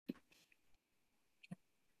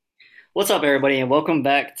What's up, everybody, and welcome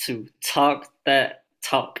back to Talk That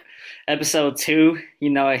Talk, episode 2.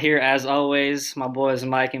 Here as always, my boys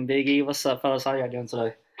Mike and Biggie. What's up, fellas? How y'all doing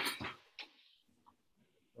today?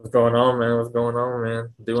 What's going on, man? What's going on, man?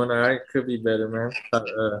 Doing all right. Could be better, man.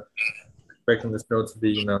 Expecting this show to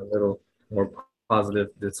be, a little more positive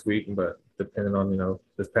this week, but depending on,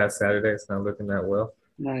 this past Saturday, it's not looking that well.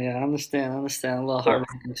 No, yeah, I understand. I understand. A little But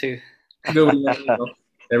heartbroken too. still,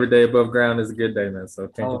 every day above ground is a good day, man. So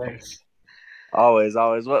can't complain. Always.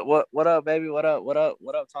 Always. What up, baby? What up?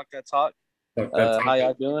 Talk that talk. Talk that How talk.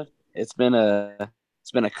 y'all doing? It's been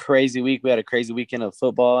a crazy week. We had a crazy weekend of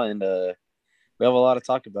football, and we have a lot to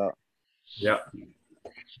talk about. Yeah.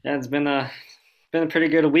 Yeah, it's been a pretty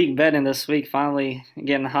good week betting this week. Finally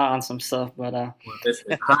getting hot on some stuff, but Well, this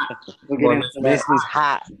is hot. we'll get Well, into that. This is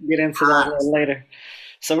hot. Get into that a little later.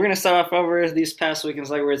 So we're gonna start off over these past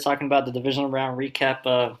weekends, like we were talking about the divisional round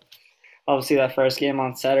recap. Obviously, that first game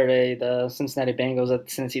on Saturday, the Cincinnati Bengals at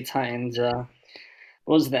the Tennessee Titans. What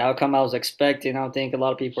was the outcome I was expecting? I don't think a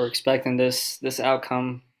lot of people were expecting this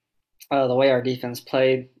outcome. The way our defense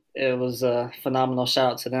played, it was a phenomenal.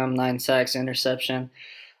 Shout out to them. 9 sacks, interception.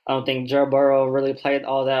 I don't think Joe Burrow really played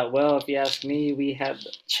all that well. If you ask me, we had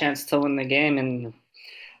a chance to win the game, and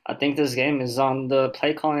I think this game is on the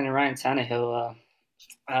play calling and Ryan Tannehill.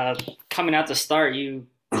 Coming out to start, you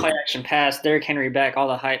play action pass, Derrick Henry back, all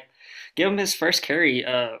the hype. Give him his first carry.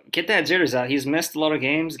 Get that jitters out. He's missed a lot of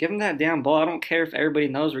games. Give him that damn ball. I don't care if everybody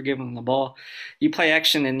knows we're giving him the ball. You play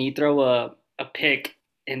action and you throw a pick,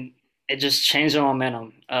 and it just changed the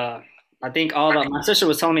momentum. I think my sister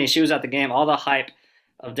was telling me she was at the game. All the hype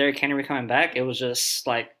of Derrick Henry coming back, it was just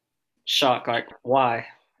like shock, like why?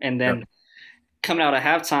 And yeah. then coming out at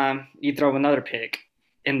halftime, you throw another pick,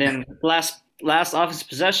 and then last offensive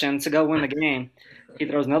possession to go win the game, he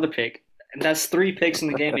throws another pick, and that's 3 picks in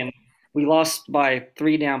the game, and we lost by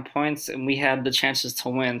 3 down points, and we had the chances to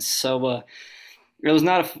win. So it was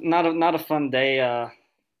not a fun day.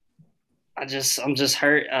 I'm just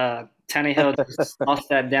hurt. Tannehill just lost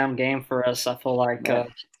that damn game for us. I feel like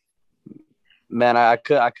Man, I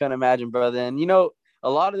couldn't imagine, brother. And a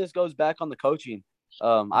lot of this goes back on the coaching.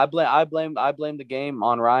 I blame the game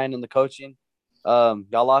on Ryan and the coaching.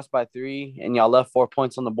 Y'all lost by 3, and y'all left 4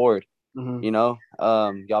 points on the board. mhm,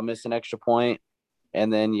 Y'all missed an extra point,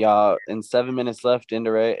 and then y'all in 7 minutes left in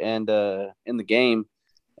the game,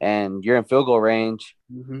 and you're in field goal range.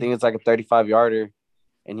 I mhm, think it's like a 35-yarder,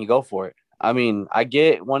 and you go for it. I mean, I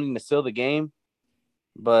get wanting to seal the game,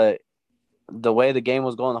 but the way the game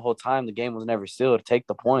was going the whole time, the game was never sealed. Take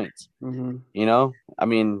the points. mhm, I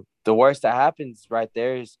mean, the worst that happens right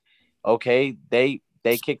there is, okay, they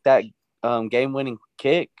kicked that game winning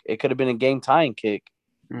kick. It could have been a game tying kick.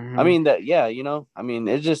 I mhm. mean that, yeah. I mean,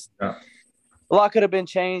 it's just Yeah. a lot could have been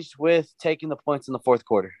changed with taking the points in the fourth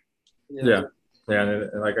quarter. Yeah. Yeah. Yeah.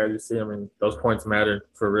 And like I just see, I mean, those points matter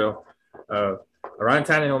for real. Uh, Ryan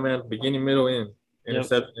Tannehill, man, beginning, middle, end,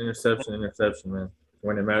 Yep. interception, man.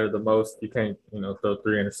 When it mattered the most, you can't, throw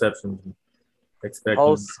 3 interceptions and Whole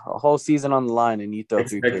expecting whole season on the line, and you throw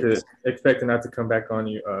 3 picks. expecting not to come back on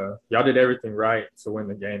you. Y'all did everything right to win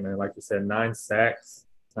the game, man. Like you said, 9 sacks.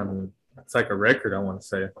 I mean, it's like a record. I want to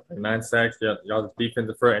say like 9 sacks. Y'all's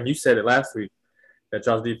defensive front, and you said it last week that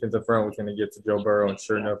y'all's defensive front was going to get to Joe Burrow, and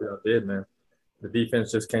sure enough, y'all did, man. The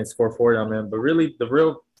defense just can't score for y'all, man. But really, the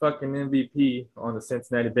real fucking MVP on the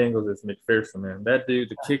Cincinnati Bengals is McPherson, man. That dude,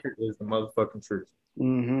 the kicker, is the motherfucking truth.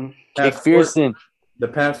 Mhm. Past four, McPherson. the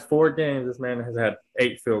past 4 games, this man has had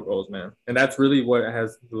 8 field goals, man, and that's really what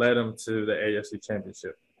has led him to the AFC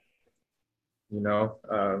Championship. You know,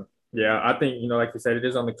 yeah, I think like you said, it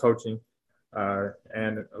is on the coaching,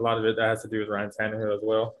 and a lot of it that has to do with Ryan Tannehill as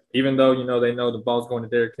well. Even though they know the ball's going to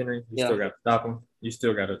Derrick Henry, you Yeah. still got to stop him. You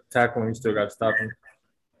still got to tackle him. You still got to stop him.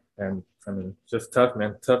 And I mean, just tough,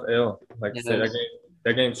 man. Tough L. Like you It said, is.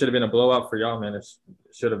 that game should have been a blowout for y'all, man. It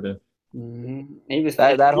should have been. Mhm. Even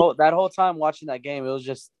That whole time watching that game, it was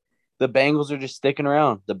just the Bengals are just sticking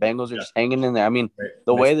around. The Bengals are Yeah, just hanging in there. I mean,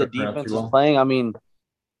 the they way the stuck around defense too was long. playing, I mean,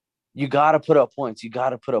 you got to put up points. You got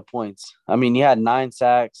to put up points. I mean, you had 9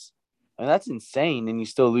 sacks, and that's insane, and you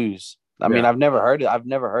still lose. I mean, Yeah, I've never heard it. I've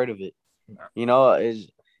never heard of it.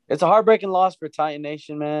 It's a heartbreaking loss for Titan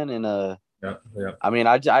Nation, man. And yeah, yeah. I mean,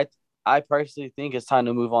 I personally think it's time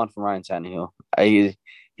to move on from Ryan Tannehill.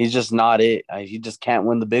 He's just not it. He just can't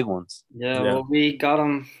win the big ones. Yeah, Yeah. well, we got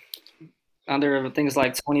him under things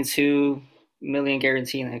like 22 million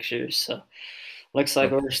guarantee next year. So looks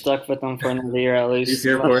like we're stuck with him for another year at He's least.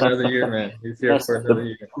 here for another year, man. He's here Unless, for another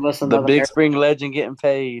year. unless The another big spring legend getting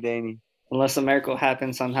paid, ain't he? Unless a miracle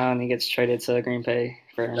happens somehow and he gets traded to Green Bay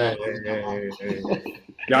for Hey, hey, hey, hey, hey.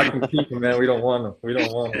 Y'all can keep him, man. We don't want him. We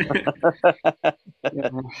don't want him. Yeah.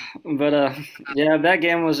 But yeah, that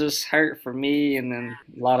game was just hurt for me, and then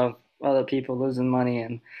a lot of other people losing money,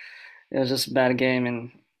 and it was just a bad game.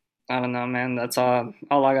 And I don't know, man. That's all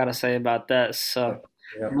I gotta say about that. So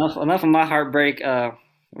Yep. enough of my heartbreak.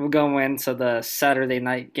 We'll go into the Saturday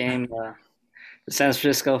night game, the San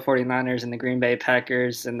Francisco 49ers and the Green Bay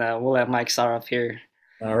Packers, and we'll let Mike start off here.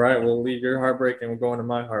 All right, we'll leave your heartbreak and we'll go into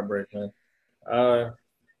my heartbreak, man.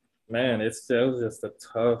 Man, it was just a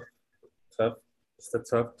tough, it's a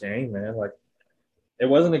tough game, man. Like it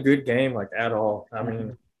wasn't a good game, like at all. I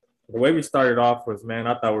mean, the way we started off was, man,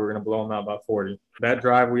 I thought we were gonna blow them out by 40. That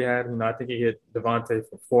drive we had, I think he hit Devontae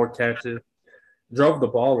for 4 catches, drove the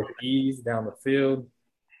ball with ease down the field,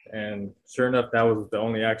 and sure enough, that was the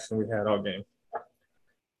only action we had all game.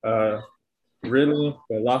 Really,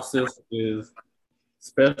 the losses is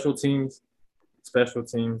special teams,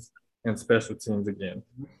 and special teams again.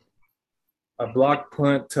 A blocked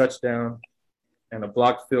punt touchdown and a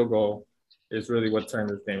blocked field goal is really what turned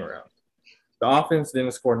this game around. The offense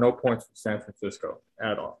didn't score no points for San Francisco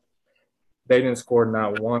at all. They didn't score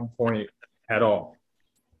not 1 point at all.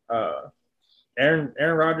 Aaron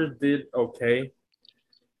Rodgers did okay.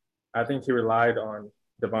 I think he relied on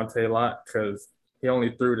Devontae a lot because he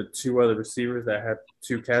only threw to 2 other receivers that had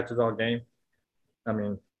 2 catches all game. I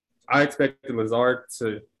mean, I expected Lazard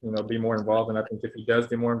to, be more involved, and I think if he does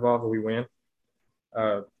get more involved, we win.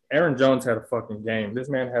 Aaron Jones had a fucking game. This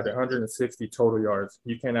man had 160 total yards.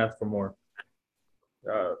 You can't ask for more.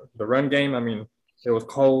 The run game, I mean, it was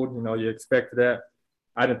cold. You expected that.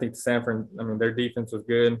 I didn't think their defense was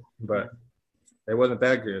good, but it wasn't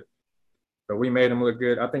that good. But we made them look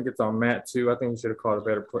good. I think it's on Matt too. I think he should have called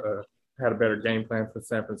had a better game plan for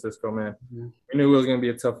San Francisco, man. Mm-hmm. We knew it was going to be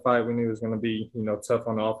a tough fight. We knew it was going to be, tough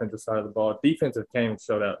on the offensive side of the ball. Defensive came and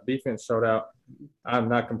showed out. Defense showed out. I'm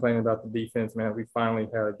not complaining about the defense, man. We finally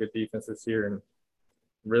had a good defense this year, and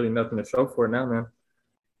really nothing to show for it now, man.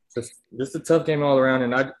 Just a tough game all around,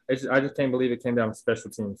 and I just can't believe it came down to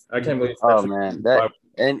special teams. I can't believe. Oh man,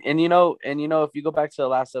 if you go back to the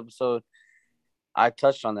last episode, I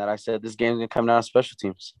touched on that. I said this game's gonna come down to special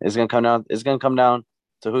teams. It's gonna come down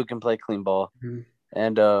to who can play clean ball.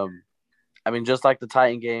 Mm-hmm. And just like the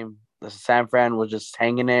Titan game, the San Fran was just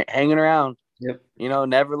hanging around. Yep.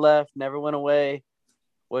 Never left, never went away.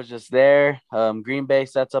 Was just there. Green Bay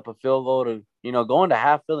sets up a field goal to go into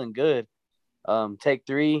half feeling good. Take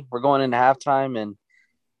 3. We're going into halftime and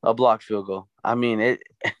a blocked field goal. I mean it.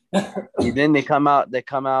 Then they come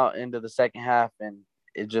out into the second half and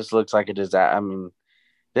it just looks like a disaster. I mean,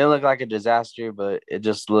 it didn't look like a disaster, but it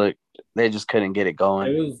just looked they just couldn't get it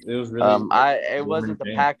going. It was really. It wasn't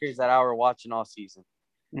the Packers that I were watching all season.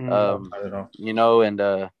 Not at all.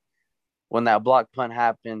 And when that block punt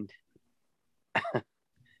happened,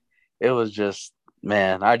 it was just,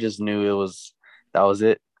 man, I just knew that was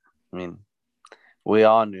it. I mean, we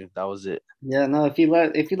all knew that was it. Yeah, no, if you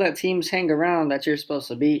let teams hang around that you're supposed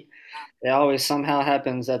to beat, it always somehow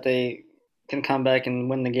happens that they can come back and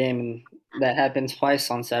win the game, and that happened twice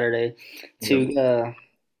on Saturday. 2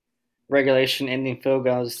 regulation ending field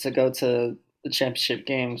goals to go to the championship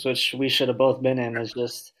games, which we should have both been in. Is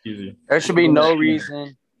just easy. There should be no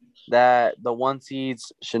reason that the 1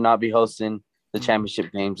 seeds should not be hosting the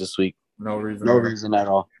championship games this week. No reason at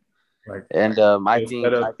all. And I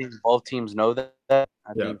think both teams know that. I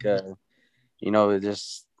think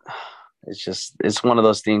it's one of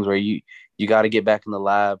those things where you got to get back in the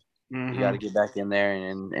lab. Mm-hmm. You got to get back in there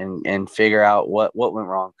and figure out what went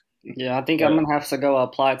wrong. Yeah, I think I'm gonna have to go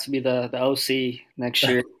apply to be the OC next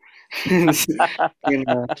year. Green Bay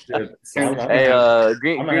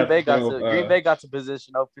got the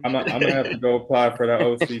position open. I'm gonna have to go apply for that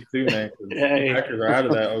OC too, man. Because the Packers are out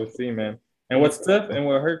of that OC, man. And what's tough and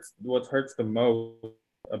what hurts the most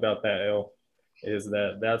about that L is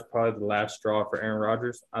that's probably the last straw for Aaron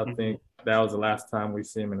Rodgers. I think that was the last time we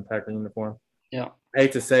see him in a Packer uniform. Yeah, I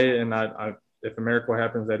hate to say it, and if a miracle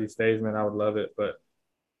happens that he stays, man, I would love it. But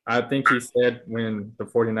I think he said when the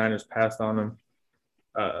 49ers passed on him,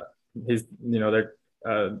 they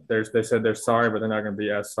said they're sorry, but they're not going to be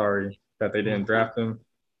as sorry that they didn't draft him.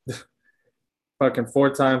 Fucking 4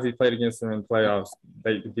 times he played against them in playoffs.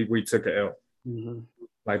 We took a L. Mm-hmm.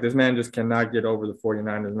 Like, this man just cannot get over the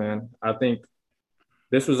 49ers, man. I think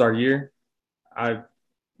this was our year.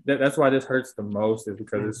 That's why this hurts the most, is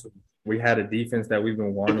because we had a defense that we've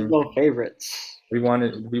been wanting. No favorites. We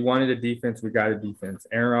wanted a defense. We got a defense.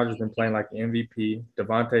 Aaron Rodgers has been playing like the MVP.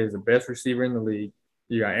 Devontae is the best receiver in the league.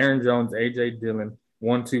 You got Aaron Jones, A.J. Dillon,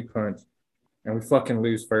 1-2 punch. and we fucking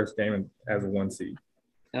lose first game as a 1 seed.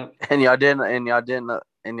 Yep. And y'all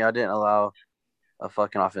didn't allow a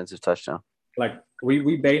fucking offensive touchdown. Like we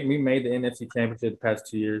made the NFC Championship the past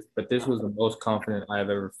 2 years, but this was the most confident I've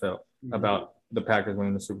ever felt about the Packers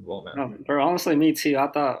winning the Super Bowl, man. No, bro, honestly, me too. I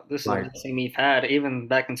thought this is the Like- best thing we've had. Even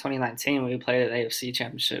back in 2019 when we played at AFC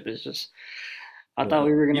Championship, it's just I thought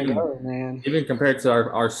we were gonna go, man. Even compared to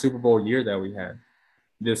our Super Bowl year that we had,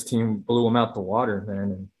 this team blew them out the water,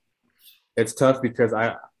 man. And it's tough because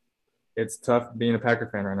it's tough being a Packer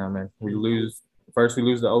fan right now, man. We lose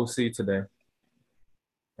the OC today.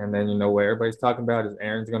 And then what everybody's talking about is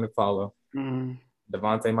Aaron's going to follow. Mm.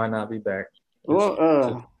 Devontae might not be back.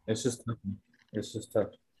 Well, it's just tough. It's just tough.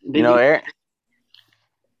 Biggie, Aaron.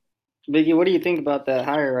 Biggie, what do you think about that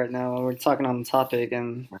hire right now? We're talking on the topic,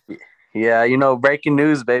 and yeah, breaking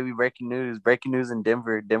news, baby, breaking news in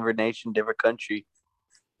Denver Nation, Denver country.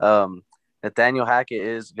 Nathaniel Hackett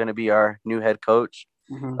is going to be our new head coach.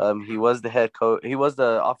 mm-hmm. He was the head coach. He was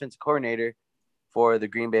the offensive coordinator for the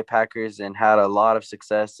Green Bay Packers and had a lot of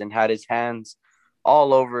success and had his hands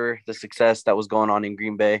all over the success that was going on in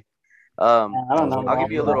Green Bay. I don't know. I'll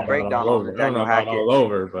give you a little breakdown on Nathaniel Hackett. All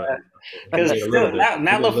over, but because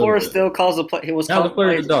Matt LaFleur still calls the play. He was Matt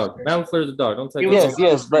LaFleur is a dog. Matt LaFleur is a dog. Don't take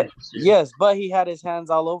but he had his hands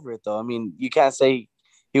all over it though. I mean, you can't say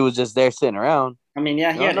he was just there sitting around. I mean,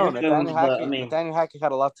 yeah, he had Nathaniel Hackett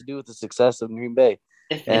had a lot to do with the success of Green Bay.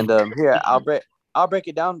 And here I'll break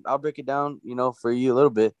it down. For you a little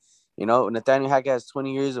bit. Nathaniel Hackett has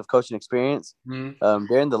 20 years of coaching experience. Mm-hmm.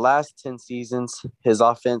 During the last 10 seasons, his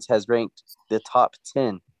offense has ranked the top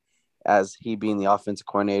 10 as he being the offensive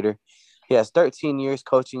coordinator. He has 13 years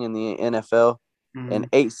coaching in the NFL and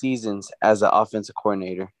 8 seasons as an offensive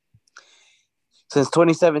coordinator. Since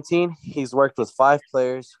 2017, he's worked with 5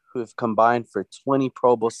 players who have combined for 20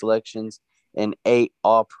 Pro Bowl selections and 8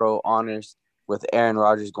 All-Pro honors, with Aaron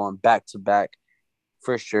Rodgers going back-to-back,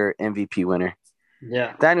 for sure, MVP winner.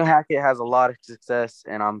 Yeah. Daniel Hackett has a lot of success,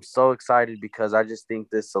 and I'm so excited because I just think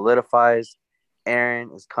this solidifies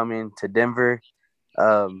Aaron is coming to Denver.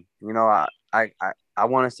 I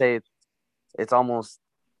want to say it's almost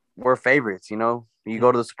we're favorites. You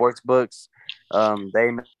go to the sports books,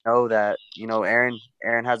 they know that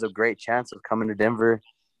Aaron has a great chance of coming to Denver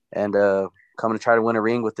and coming to try to win a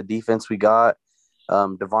ring with the defense we got.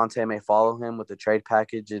 Devontae may follow him with the trade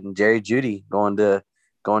package, and Jerry Jeudy going to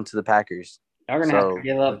the Packers. Y'all gonna have to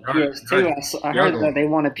give up PS2. I heard that they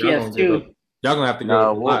wanted PS2. Y'all gonna have to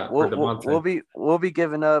go. We'll be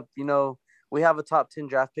giving up. We have a top 10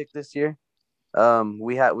 draft pick this year.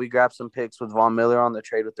 We grabbed some picks with Von Miller on the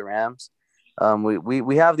trade with the Rams.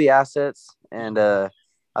 We have the assets, and I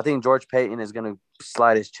think George Payton is gonna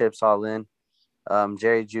slide his chips all in.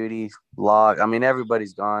 Jerry Jeudy, Locke. I mean,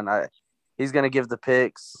 everybody's gone. He's gonna give the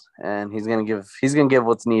picks, and he's gonna give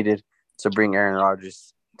what's needed to bring Aaron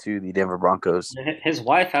Rodgers to the Denver Broncos. His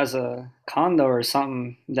wife has a condo or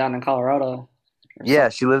something down in Colorado. Yeah,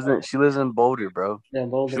 she lives in Boulder, bro. Yeah,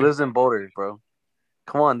 Boulder. She lives in Boulder, bro.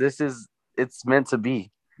 Come on, it's meant to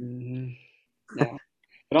be. Mm-hmm. Yeah,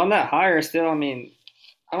 but on that hire, still, I mean,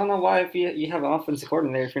 I don't know why if you have an offensive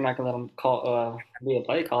coordinator if you're not gonna let him be a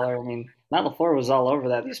play caller. I mean, Matt LaFleur was all over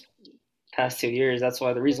that these past 2 years. That's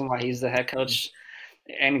why the reason why he's the head coach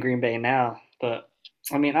in Green Bay now. But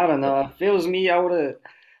I mean, I don't know. If it was me, I would have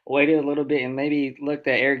waited a little bit and maybe looked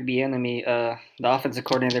at Eric Bieniemy, the offensive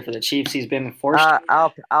coordinator for the Chiefs. He's been in four straight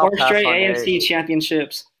AFC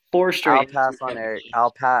championships. 4 straight. I'll pass on Eric.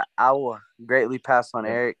 I will greatly pass on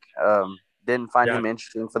Eric. Didn't find him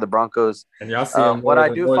interesting for the Broncos. And y'all see what I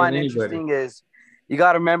do find interesting is you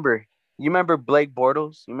got to remember. You remember Blake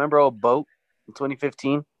Bortles? You remember old Boat in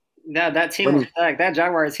 2015? Yeah, that team was back. That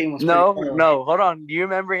Jaguars team was no. Hold on. Do you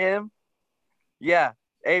remember him? Yeah,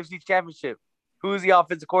 AFC Championship. Who's the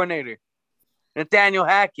offensive coordinator? Nathaniel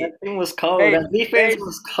Hackett. That team was cold. That defense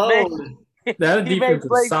was cold. That defense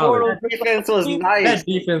was solid. That defense was nice. That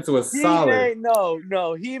defense was solid.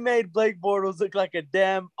 He made Blake Bortles look like a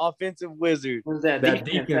damn offensive wizard. That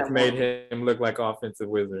defense made him look like offensive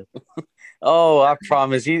wizard. Oh, I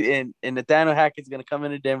promise. And Nathaniel Hackett's gonna come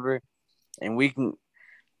into Denver, and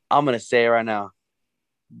I'm gonna say it right now.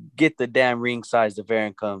 Get the damn ring sized if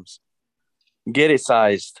Aaron comes. Get it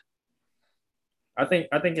sized. I think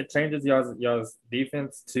it changes y'all's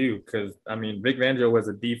defense too, because I mean, Vic Fangio was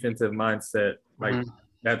a defensive mindset,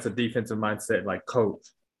 that's a defensive mindset like coach.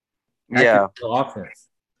 Yeah. Offense.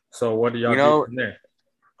 So what do y'all do from there?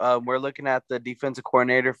 We're looking at the defensive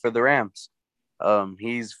coordinator for the Rams.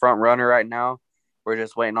 He's front runner right now. We're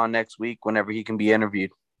just waiting on next week whenever he can be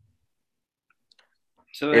interviewed.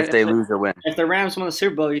 So if they lose or win. If the Rams win the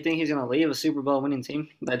Super Bowl, you think he's going to leave a Super Bowl winning team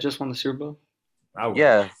that just won the Super Bowl? I would.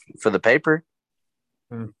 Yeah, for the paper.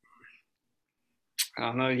 I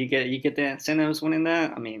don't know. You get the incentives winning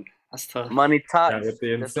that. I mean, that's tough. Money Yeah, talks. with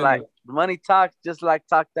the Just like incentive. money talks, just like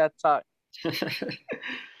talk that talk.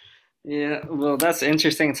 Yeah, well, that's an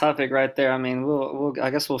interesting topic right there. I mean, I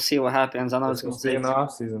guess we'll see what happens. I know Let's go see in the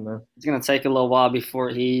off season, man. it's gonna take a little while before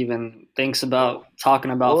he even thinks about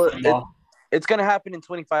talking about Well, football. it's gonna happen in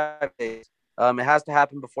 25 days. It has to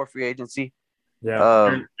happen before free agency.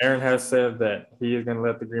 Yeah, Aaron has said that he is going to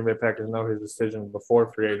let the Green Bay Packers know his decision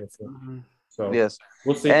before free agency. So yes,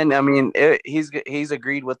 we'll see. And I mean, he's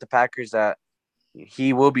agreed with the Packers that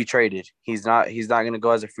he will be traded. He's not going to go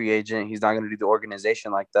as a free agent. He's not going to do the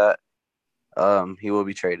organization like that. He will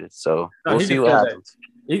be traded. So we'll see what happens.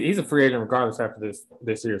 He's a free agent regardless after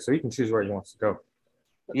this year, so he can choose where he wants to go.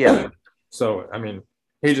 Yeah. So I mean,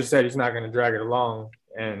 he just said he's not going to drag it along,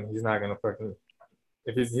 and he's not going to fucking.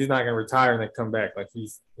 If he's not going to retire and then come back, like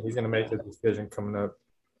he's going to make his decision coming up.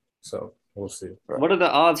 So we'll see. What are the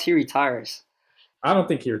odds he retires? I don't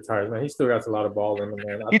think he retires, man. He still got a lot of ball in him,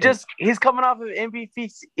 man. He's coming off of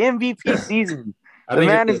MVP season. The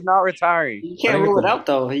man is not retiring. You can't rule it out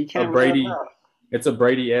though. He can't rule it out. It's a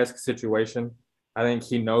Brady-esque situation. I think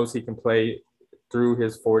he knows he can play through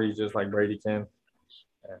his 40s just like Brady can.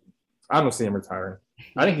 And I don't see him retiring.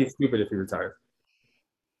 I think he's stupid if he retires.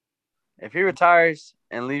 If he retires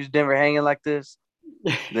and leaves Denver hanging like this,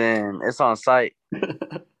 then it's on site.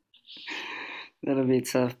 That'll be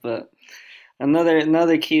tough, but another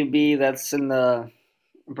QB that's in the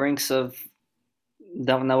brinks of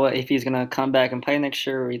don't know if he's gonna come back and play next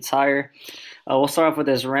year or retire. We'll start off with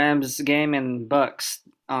this Rams game and Bucks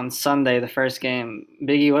on Sunday, the first game.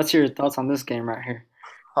 Biggie, what's your thoughts on this game right here?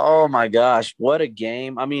 Oh my gosh, what a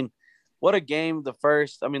game! I mean, what a game! The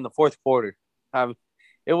fourth quarter.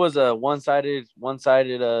 It was a one-sided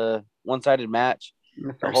match.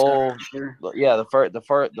 The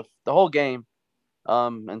whole game,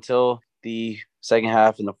 until the second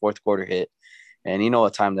half and the fourth quarter hit, and you know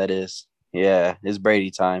what time that is. Yeah, it's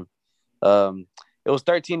Brady time. It was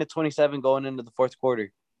 13-27 going into the fourth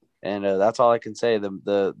quarter, and that's all I can say.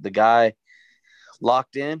 The guy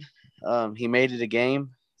locked in. He made it a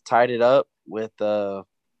game, tied it up with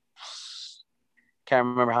can't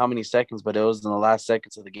remember how many seconds, but it was in the last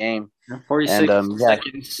seconds of the game. 46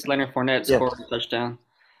 seconds. Leonard Fournette scored a touchdown.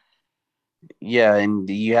 Yeah, and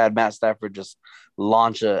you had Matt Stafford just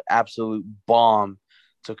launch an absolute bomb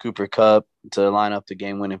to Cooper Kupp to line up the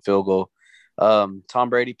game-winning field goal. Tom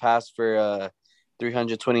Brady passed for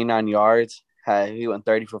 329 yards. He went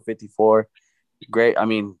 30 for 54. Great. I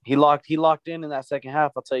mean, he locked in that second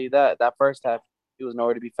half. I'll tell you that. That first half, he was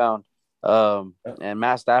nowhere to be found. And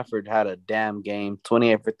Matt Stafford had a damn game,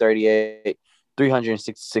 28 for 38,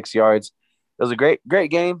 366 yards. It was a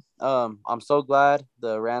great game. I'm so glad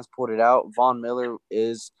the Rams pulled it out. Von Miller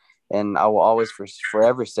is, and I will always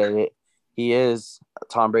forever say it, he is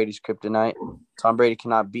Tom Brady's kryptonite. Tom Brady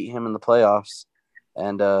cannot beat him in the playoffs.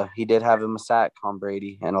 And he did have him a sack on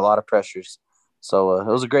Brady and a lot of pressures. So it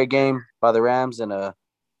was a great game by the Rams, and I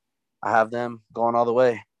have them going all the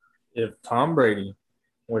way. If Tom Brady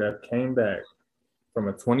would have came back from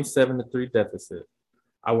a 27-3 deficit,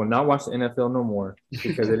 I will not watch the NFL no more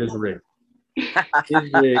because it is rigged.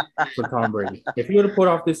 It's rigged for Tom Brady. If he would have put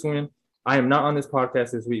off this win, I am not on this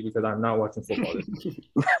podcast this week because I'm not watching football this week.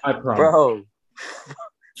 I promise. Bro,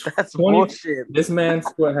 that's bullshit. This man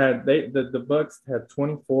had the Bucks had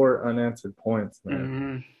 24 unanswered points, man.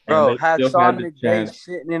 Mm-hmm. Bro, had Sean McVay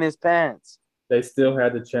shitting in his pants. They still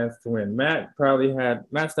had the chance to win. Matt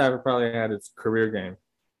Stafford probably had his career game,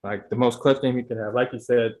 like the most clutch game he could have. Like you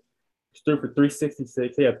said, he threw for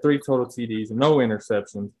 366. He had 3 total TDs, no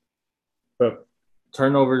interceptions, but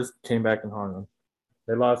turnovers came back and hung them.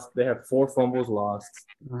 They had 4 fumbles lost.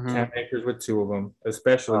 Cam Akers with 2 of them,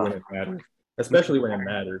 especially when it mattered.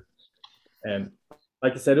 And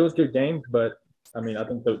like I said, it was a good game, but I mean, I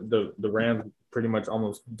think the Rams pretty much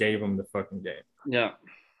almost gave them the fucking game. Yeah.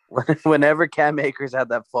 Whenever Cam Akers had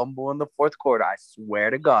that fumble in the fourth quarter, I swear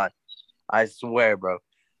to God, bro,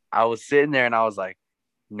 I was sitting there and I was like,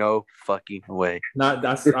 no fucking way.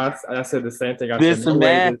 I said the same thing. This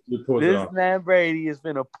man Brady is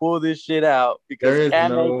going to pull this shit out because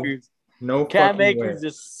Cam Akers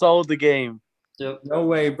just sold the game. Yep. No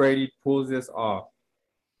way Brady pulls this off.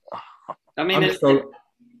 I mean,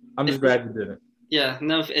 I'm just glad he didn't. Yeah,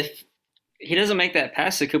 no, if he doesn't make that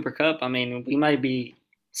pass to Cooper Kupp, I mean, we might be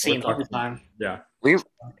seeing overtime. Yeah.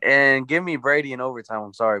 And give me Brady in overtime.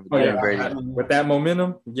 I'm sorry, but give me Brady. With that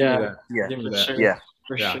momentum, give me that. Yeah. Give me that. Sure. Yeah.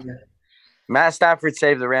 For sure. Matt Stafford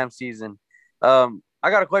saved the Rams season. I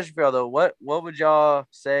got a question for y'all though. What would y'all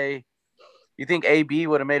say? You think AB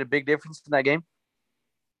would have made a big difference in that game?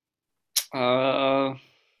 Uh,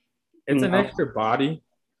 It's an no. extra body,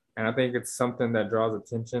 and I think it's something that draws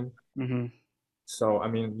attention. Hmm. So, I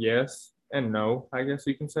mean, yes and no, I guess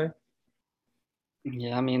you can say.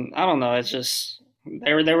 Yeah, I mean, I don't know. It's just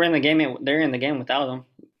they were in the game. They're in the game without him.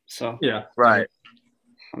 So Yeah, Right.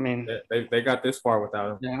 I mean, they got this far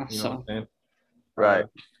without him. yeah. You know what I'm So saying? Right.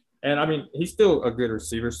 And I mean, he's still a good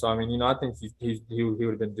receiver. So I mean, I think he would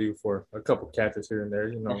have been due for a couple catches here and there.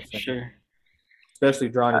 You know yeah, what I'm for saying? sure. Especially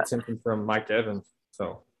drawing I- attention from Mike Evans.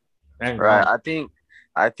 So and Right. Gronk.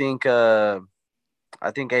 I think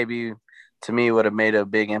I think AB to me would have made a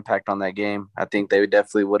big impact on that game. I think they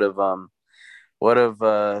definitely would have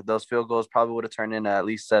those field goals probably would have turned into at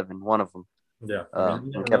least 7, one of them, Yeah, I mean, you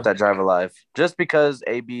and never kept know. that drive alive. Just because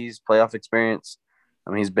AB's playoff experience, I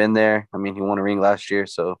mean, he's been there. I mean, he won a ring last year,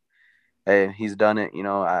 so hey, he's done it. You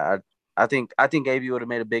know, I think AB would have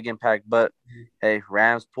made a big impact, but hey,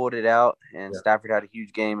 Rams pulled it out, and Yeah. Stafford had a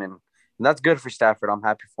huge game, and that's good for Stafford. I'm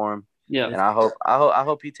happy for him, Yeah. and I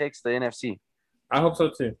hope he takes the NFC. I hope so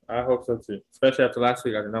too. I hope so too. Especially after last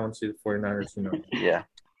week, I did not want to see the 49ers. You know, Yeah.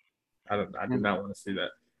 I did not want to see that.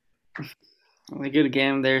 A good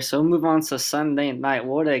game there. So we'll move on to Sunday night.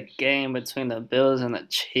 What a game between the Bills and the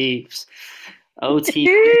Chiefs. OT,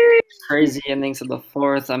 crazy endings of the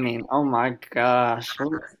fourth. I mean, oh my gosh.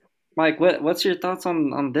 Mike, what's your thoughts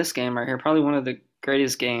on this game right here? Probably one of the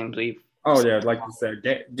greatest games we've. Oh yeah, like you said,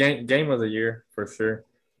 game of the year for sure.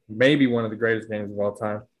 Maybe one of the greatest games of all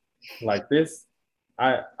time. Like this,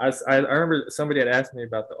 I remember somebody had asked me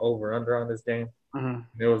about the over under on this game. Mhm.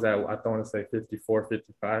 It was at I don't want to say 54,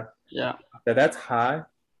 55. Yeah. That's high,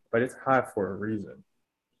 but it's high for a reason.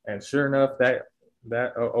 And sure enough, that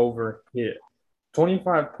over hit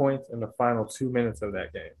 25 points in the final 2 minutes of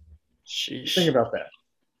that game. Think Sheesh. about that.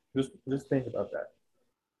 Just think about that.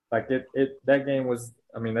 Like it that game was.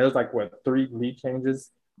 I mean, there was like what 3 lead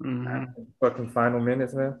changes Hmm. at the fucking final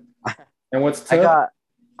minutes, man. And what's I tough?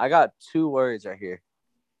 got 2 words right here,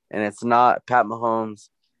 and it's not Pat Mahomes,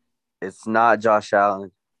 it's not Josh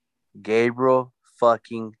Allen, Gabriel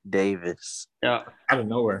fucking Davis. Yeah. Out of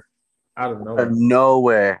nowhere. Out of Out nowhere. of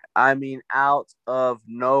nowhere. I mean, out of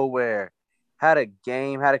nowhere. Had a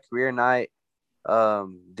game, had a career night.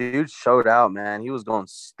 Dude showed out, man. He was going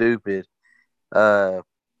stupid.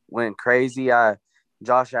 Went crazy.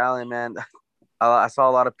 Josh Allen, man. I saw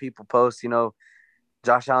a lot of people post, you know,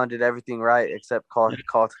 Josh Allen did everything right except call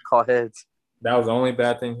heads. That was the only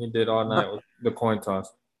bad thing he did all night was the coin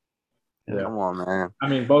toss. Yeah. Come on, man. I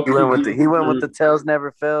mean, both He went with QBs the tails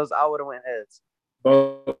never fails. I would have went heads.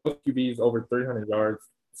 both QBs over 300 yards,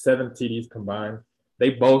 7 TDs combined.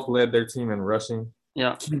 They both led their team in rushing.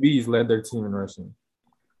 Yeah. QBs led their team in rushing.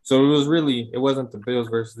 So it wasn't the Bills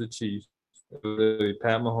versus the Chiefs. It was really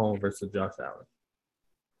Pat Mahomes versus Josh Allen.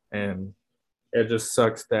 And it just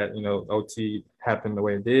sucks that, OT happened the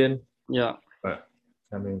way it did. Yeah. But,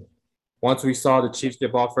 I mean, once we saw the Chiefs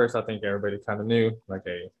get ball first, I think everybody kind of knew, like,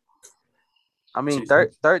 hey. I mean,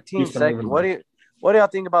 Chiefs 13 Chiefs are moving seconds. on. What do y'all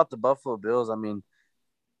think about the Buffalo Bills? I mean,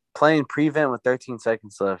 playing prevent with 13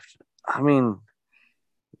 seconds left. I mean,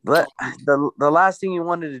 the last thing you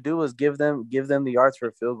wanted to do was give them the yards for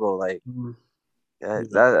a field goal. Like Mhm.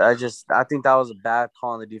 I think that was a bad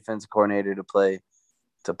call on the defensive coordinator to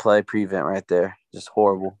play prevent right there. Just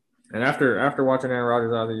horrible. And after watching Aaron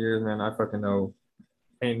Rodgers all the years, man, I fucking know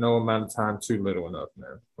ain't no amount of time too little enough,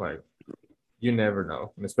 man. Like, you never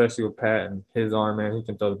know. And especially with Pat and his arm, man, he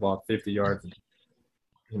can throw the ball 50 yards in,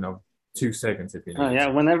 2 seconds if he Oh needs yeah.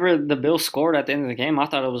 to. Whenever the Bills scored at the end of the game, I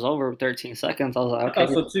thought it was over 13 seconds. I was like, I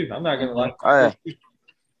okay. thought so too. I'm not gonna lie.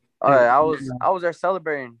 All right, I was there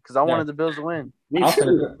celebrating because I wanted the Bills to win. Me I was too.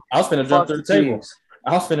 finna jump Fuck through the the table. Chiefs.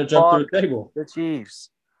 I was finna jump through Fuck the table. the Chiefs.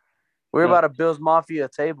 We're Yeah. about a Bills Mafia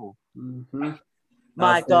table. Hmm.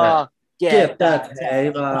 Michael, Get that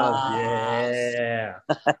table. Yeah.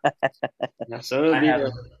 Yeah. So it'll be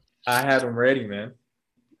I had them ready, man.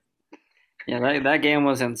 yeah. That game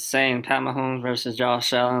was insane. Pat Mahomes versus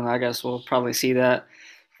Josh Allen. I guess we'll probably see that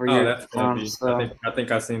for Oh, years that's to gonna come. be. So I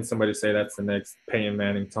think I've seen somebody say that's the next Peyton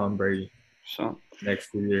Manning, Tom Brady, so next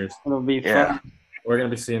few years. it'll be Yeah. fun. We're gonna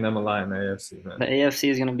be seeing them a lot in the AFC, man. The AFC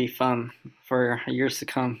is gonna be fun for years to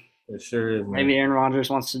come. It sure is, man. Maybe Aaron Rodgers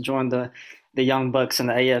wants to join the Young Bucks in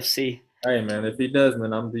the AFC. Hey, man, if he does,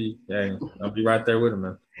 man, I'll be right there with him,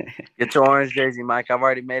 man. Get your orange jersey, Mike. I've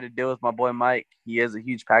already made a deal with my boy Mike. He is a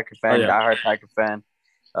huge Packer fan, Oh, yeah. diehard Packer fan.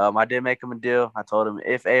 I did make him a deal. I told him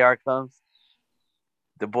if AR comes,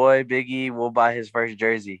 the boy Big E will buy his first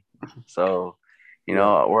jersey. So,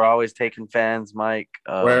 we're always taking fans, Mike.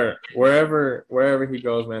 Wherever he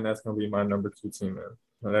goes, man, that's gonna be my number 2 team,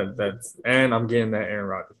 man. And I'm getting that Aaron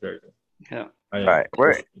Rodgers jersey. Yeah. All right,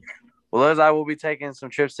 Well, as I will be taking some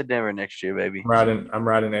trips to Denver next year, baby. I'm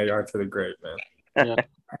riding AR to the grave, man. Yeah,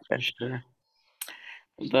 for sure.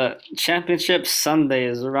 The championship Sunday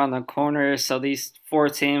is around the corner, so these four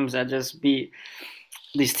teams that just beat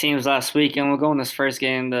these teams last week, and we'll go in this first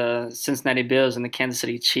game, the Cincinnati Bills and the Kansas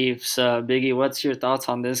City Chiefs. Biggie, what's your thoughts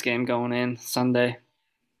on this game going in Sunday?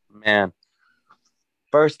 Man,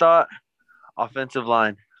 first thought, offensive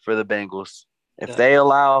line for the Bengals. If Yeah. they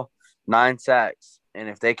allow 9 sacks and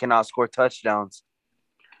if they cannot score touchdowns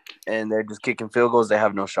and they're just kicking field goals, they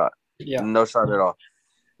have no shot. Yeah. No shot at all.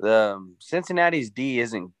 The Cincinnati's D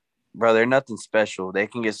isn't, bro, they're nothing special. They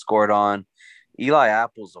can get scored on. Eli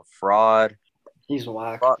Apple's a fraud. He's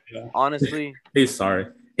whack. Honestly. He's sorry.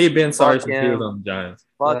 He's been sorry Fuck since he was on the Giants.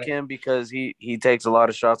 Fuck him because he takes a lot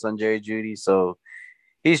of shots on Jerry Jeudy, so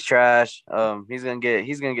he's trash. He's gonna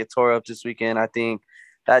get tore up this weekend. I think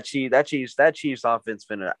that Chiefs offense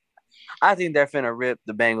I think they're finna rip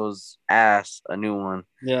the Bengals ass a new one.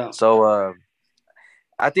 Yeah. So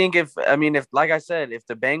I think if like I said, if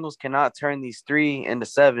the Bengals cannot turn these 3 into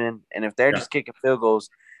 7, and if they're just kicking field goals,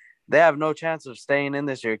 they have no chance of staying in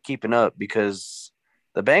this year, keeping up, because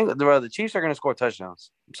the Chiefs are gonna score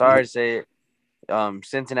touchdowns. I'm sorry to say it.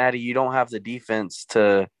 Cincinnati, you don't have the defense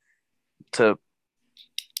to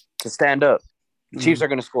stand up. The Chiefs are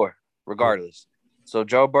going to score regardless. So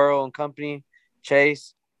Joe Burrow and company,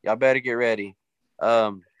 Chase, y'all better get ready.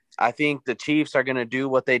 I think the Chiefs are going to do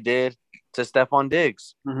what they did to Stephon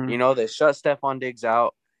Diggs. Mm-hmm. They shut Stephon Diggs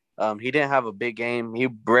out. He didn't have a big game. He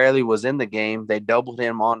barely was in the game. They doubled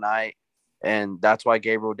him all night, and that's why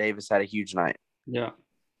Gabriel Davis had a huge night. Yeah.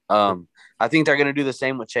 I think they're going to do the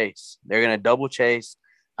same with Chase. They're going to double Chase.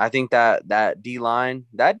 I think that D line,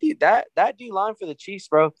 that D line for the Chiefs,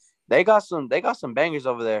 bro, they got some bangers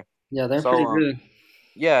over there. Yeah, they're pretty good.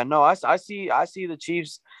 Yeah, no, I see the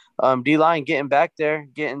Chiefs D line getting back there,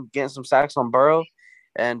 getting some sacks on Burrow,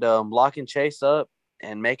 and locking Chase up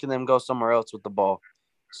and making them go somewhere else with the ball.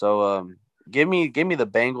 So give me the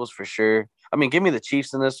Bengals for sure. I mean, give me the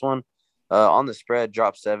Chiefs in this one. On the spread,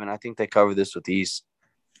 drop 7. I think they cover this with ease.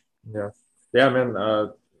 Yeah, man.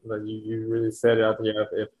 Like you really said it.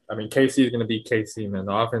 KC is going to be KC, man.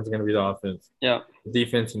 The offense is going to be the offense. Yeah. The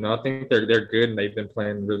defense, I think they're good and they've been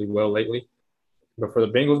playing really well lately. But for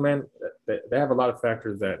the Bengals, man, they have a lot of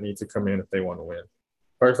factors that need to come in if they want to win.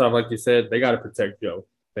 First off, like you said, they got to protect Joe.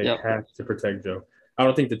 They have to protect Joe. I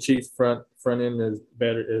don't think the Chiefs front end is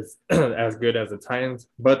as good as the Titans,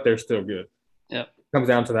 but they're still good. Yeah. Comes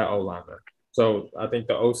down to that O-line, man. So I think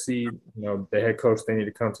the OC, the head coach, they need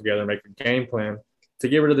to come together and make a game plan to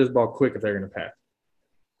get rid of this ball quick if they're going to pass.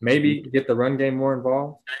 Maybe get the run game more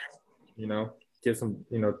involved. Get some,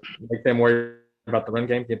 make them worry about the run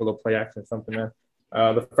game, give a little play action or something, man.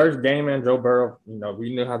 The first game, man, Joe Burrow,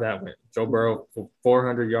 we knew how that went. Joe Burrow for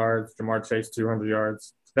 400 yards, Jamar Chase 200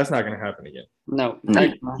 yards. That's not going to happen again. No.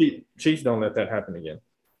 Chiefs don't let that happen again.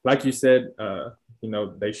 Like you said,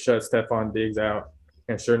 they shut Stephon Diggs out,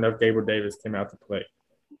 and sure enough, Gabriel Davis came out to play.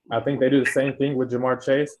 I think they do the same thing with Jamar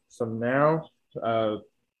Chase. So now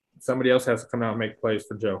somebody else has to come out and make plays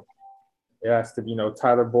for Joe. It has to be,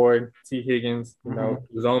 Tyler Boyd, T. Higgins,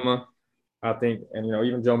 Zoma, I think, and,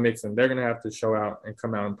 even Joe Mixon. They're going to have to show out and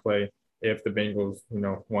come out and play if the Bengals,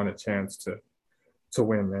 want a chance to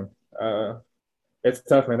win, man. It's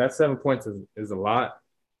tough, man. That 7 points is a lot.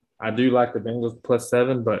 I do like the Bengals plus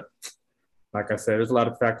 7, but like I said, there's a lot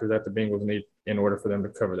of factors that the Bengals need in order for them to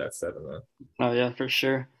cover that 7, man. Oh, yeah, for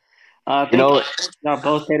sure. I think y'all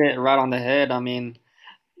both hit it right on the head. I mean,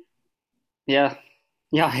 yeah.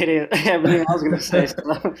 Yeah, hit it. Everything I was gonna say. So.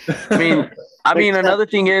 I mean, another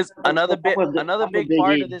thing is another big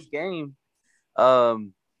part of this game.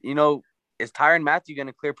 Is Tyrann Mathieu going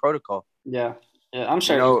to clear protocol? Yeah, I'm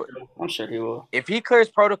sure. I'm sure he will. If he clears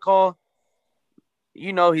protocol,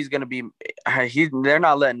 he's going to be. They're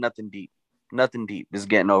not letting nothing deep. Nothing deep is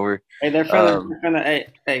getting over. Hey, they're finna.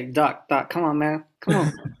 Hey, Doc, come on, man, come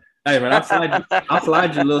on. Hey, man, I'll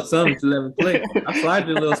slide you a little something to let me play. I'll slide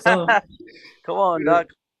you a little something. Come on, Doc.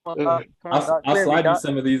 I'll slide you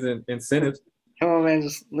some of these incentives. Come on, man.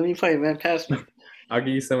 Just let me play, man. Pass me. I'll give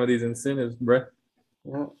you some of these incentives, bro.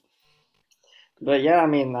 Yeah. But yeah, I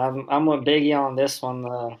mean, I'm with Biggie on this one.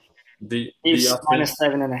 Chiefs minus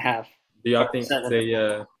 7.5. Do y'all think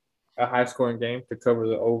it's a high scoring game to cover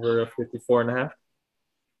the over 54.5?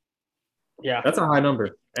 Yeah, that's a high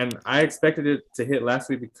number, and I expected it to hit last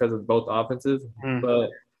week because of both offenses. But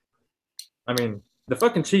I mean, the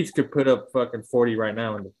fucking Chiefs could put up fucking 40 right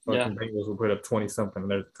now, and the fucking Bengals will put up 20 something. And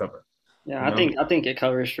there's a cover. Yeah, I think it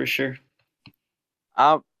covers for sure.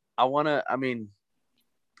 I wanna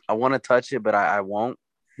touch it, but I won't.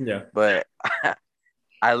 Yeah. But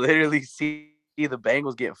I literally see the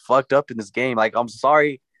Bengals getting fucked up in this game. Like, I'm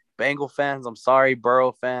sorry, Bengal fans. I'm sorry,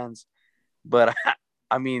 Burrow fans. But,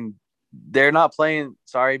 I mean, they're not playing –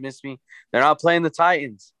 sorry, miss me. They're not playing the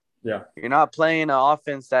Titans. Yeah. You're not playing an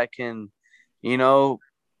offense that can,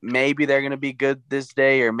 maybe they're going to be good this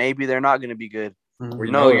day or maybe they're not going to be good.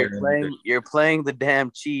 Mm-hmm. No, you're playing the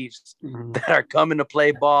damn Chiefs that are coming to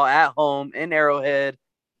play ball at home in Arrowhead.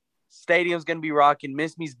 Stadium's gonna be rocking.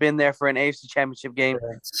 Miss Me's been there for an AFC Championship game.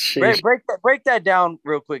 Break that down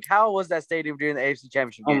real quick. How was that stadium during the AFC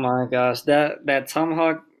Championship game? Oh my gosh, that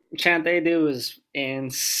tomahawk chant they do is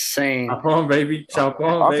insane. Chop on, baby. Chop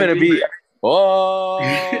on, I'm baby. finna be. Oh,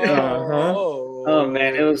 Oh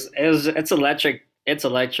man, it's electric. It's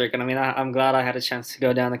electric, and I mean, I'm glad I had a chance to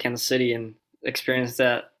go down to Kansas City and experience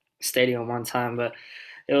that stadium one time. But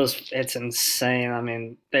it's insane. I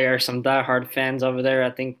mean, there are some diehard fans over there.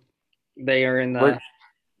 I think they are in the.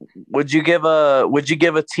 Would you give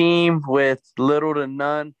a team with little to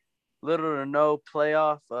no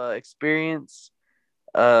playoff experience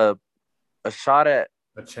a shot at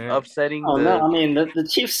upsetting? Oh no! I mean, the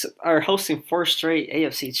Chiefs are hosting 4 straight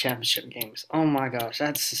AFC Championship games. Oh my gosh,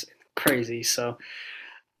 that's crazy. So,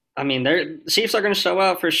 I mean, the Chiefs are going to show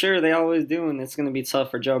out for sure. They always do, and it's going to be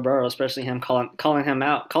tough for Joe Burrow, especially him calling him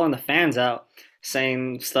out, calling the fans out,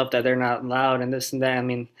 saying stuff that they're not loud and this and that. I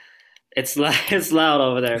mean. It's loud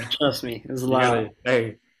over there. Trust me, it's loud.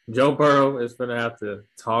 Hey, Joe Burrow is gonna have to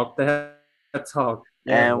talk that talk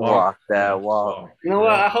and walk that walk. You know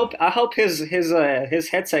what? I hope his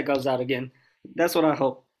headset goes out again. That's what I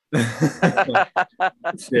hope.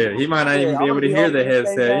 Shit, he might not even be able to hear the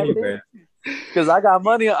headset anyway. Because I got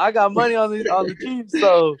money on the Chiefs,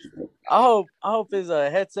 so I hope his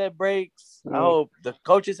headset breaks. I hope the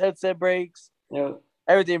coach's headset breaks. Yeah.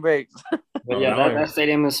 Everything breaks. But yeah, that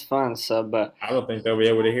stadium is fun. So, but I don't think they'll be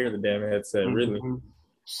able to hear the damn headset, really.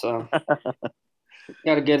 So,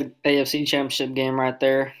 got a good AFC Championship game right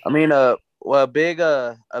there. I mean, I think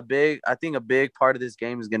a big part of this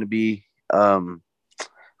game is going to be, I don't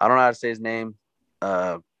know how to say his name,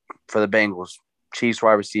 for the Bengals, Chiefs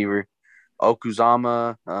wide receiver,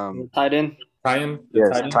 Okuzama, tight end. Tight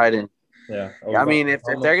end. Yeah. I mean, if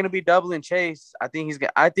they're going to be doubling Chase, I think he's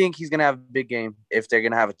going to have a big game. If they're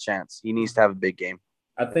going to have a chance, he needs to have a big game.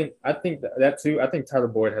 I think that too. I think Tyler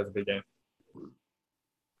Boyd has a big game.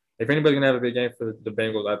 If anybody's going to have a big game for the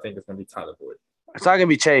Bengals, I think it's going to be Tyler Boyd. It's not going to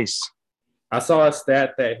be Chase. I saw a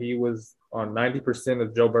stat that he was on 90%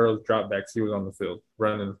 of Joe Burrow's dropbacks. He was on the field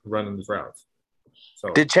running his routes.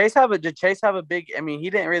 So did Chase have a big? I mean, he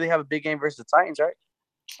didn't really have a big game versus the Titans, right?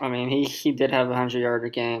 I mean, he did have a 100-yarder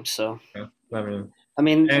game, so. Yeah, I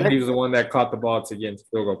mean, and he was the one that caught the ball to get into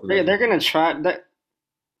field goal position. They're gonna try that.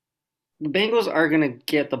 The Bengals are gonna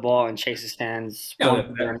get the ball in Chase's hands. Yeah,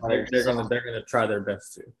 they're gonna try their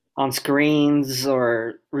best to. On screens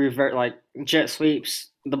or revert like jet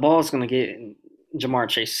sweeps, the ball is gonna get in Jamar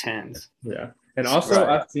Chase's hands. Yeah, and also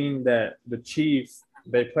I've seen that the Chiefs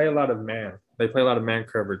they play a lot of man. They play a lot of man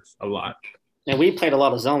coverage a lot. And we played a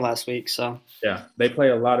lot of zone last week, so yeah, they play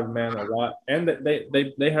a lot of man a lot, and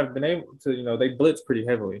they have been able to they blitz pretty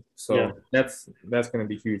heavily, so that's going to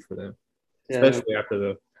be huge for them, especially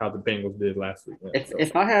after how the Bengals did last week.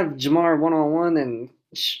 If I have Jamar 1-on-1, then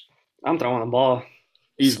I'm throwing a ball.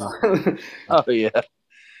 Easy. Oh yeah,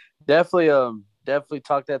 definitely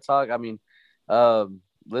talk that talk. I mean,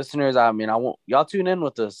 listeners, I mean, I want y'all tune in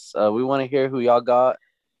with us. We want to hear who y'all got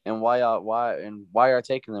and why you're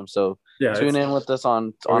taking them. So tune in with us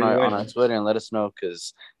on our Twitter and let us know,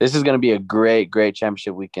 because this is going to be a great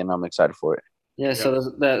championship weekend. I'm excited for it. Yeah.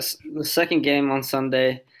 So that's the second game on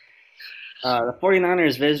Sunday. The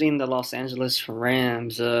 49ers visiting the Los Angeles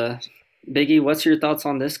Rams. Biggie, what's your thoughts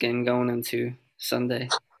on this game going into Sunday?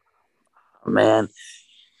 Man,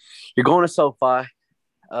 you're going to SoFi.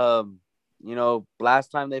 Last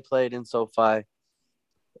time they played in SoFi,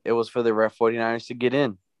 it was for the 49ers to get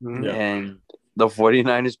in. Mm-hmm. And the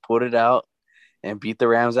 49ers pulled it out and beat the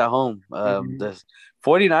Rams at home. The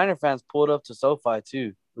 49er fans pulled up to SoFi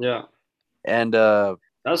too. Yeah. And that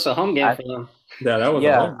was a home game for them. Yeah, that was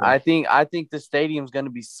a home game. I think the stadium's going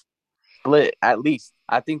to be split at least.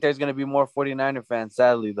 I think there's going to be more 49er fans,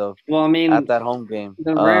 sadly, though. Well, I mean, at that home game.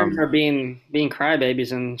 The Rams are being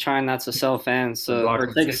crybabies and trying not to sell fans. So or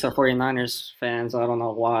tickets to 49ers fans. I don't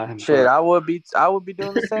know why. Shit, I would be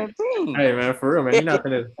doing the same thing. Hey man, for real, man, you're not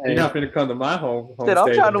gonna come to my home shit,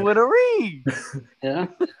 I'm trying to win a ring. Yeah.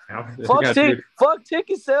 Fuck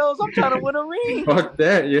ticket sales. I'm trying to win a ring. Fuck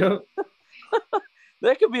that, yo.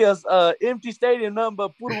 There could be a empty stadium, nothing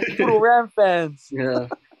but puro Ram fans. Yeah.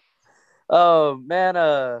 Oh man,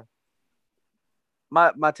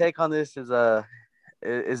 my take on this is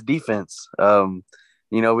is defense.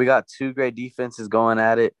 We got two great defenses going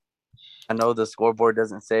at it. I know the scoreboard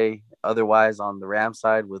doesn't say otherwise on the Rams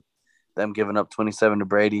side with them giving up 27 to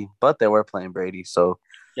Brady, but they were playing Brady. So,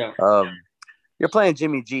 Yeah. you're playing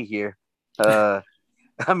Jimmy G here. I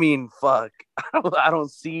mean, fuck. I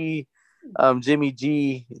don't see Jimmy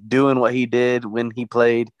G doing what he did when he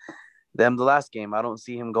played them the last game. I don't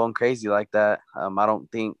see him going crazy like that. I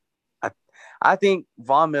don't think I think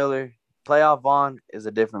Von Miller, playoff Von, is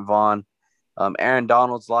a different Von. Aaron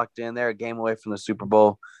Donald's locked in. They're a game away from the Super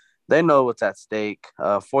Bowl. They know what's at stake.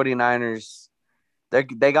 49ers,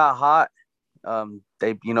 they got hot.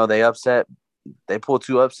 They upset. They pulled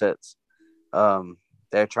two upsets.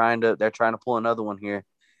 They're trying to pull another one here.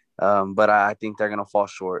 But I think they're gonna fall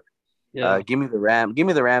short. Yeah. Give me the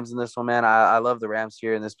Rams in this one, man. I love the Rams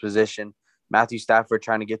here in this position. Matthew Stafford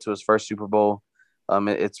trying to get to his first Super Bowl.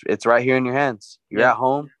 It's right here in your hands. You're at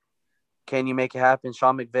home. Can you make it happen,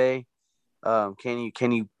 Sean McVay?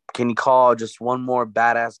 Can you call just one more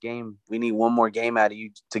badass game? We need one more game out of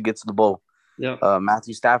you to get to the bowl. Yeah.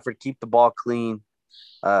 Matthew Stafford, keep the ball clean.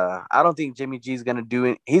 I don't think Jimmy G's gonna do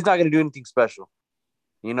it. He's not gonna do anything special.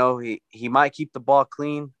 He might keep the ball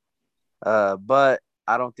clean, but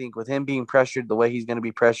I don't think with him being pressured the way he's gonna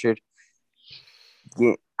be pressured,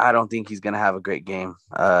 I don't think he's gonna have a great game.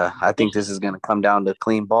 I think this is gonna come down to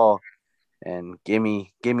clean ball, and give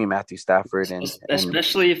me Matthew Stafford and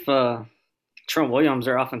especially if Trent Williams,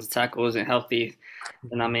 their offensive tackle, isn't healthy.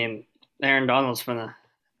 And I mean, Aaron Donald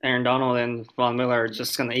and Von Miller are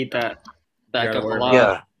just gonna eat that back up a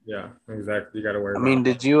lot. Yeah, exactly. You got to worry. I mean,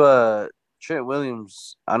 did you Trent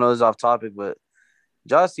Williams? I know this is off topic, but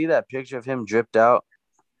did y'all see that picture of him dripped out?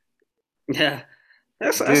 Yeah,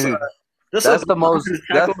 that's the most.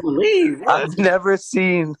 Tackle in the league. I've never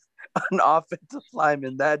seen an offensive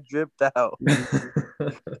lineman that dripped out.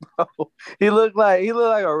 He looked like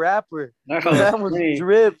a rapper. That was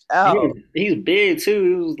dripped out. He's big too.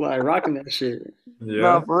 He was like rocking that shit. Yeah.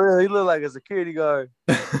 No, for real. He looked like a security guard.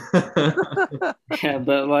 Yeah,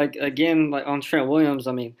 but like again, like on Trent Williams,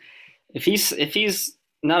 I mean, if he's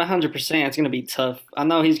not 100%, it's gonna be tough. I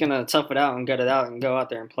know he's gonna tough it out and gut it out and go out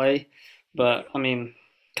there and play, but I mean,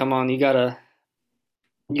 come on, you got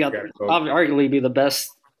arguably be the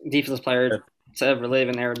best defensive player to ever live,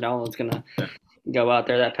 and Aaron Donald's gonna go out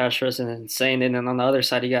there. That pass rush is insane. And then on the other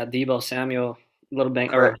side, you got Deebo Samuel, a little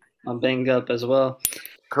banged up as well.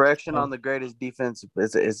 Correction on the greatest defense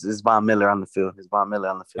is Von Miller on the field. It's Von Miller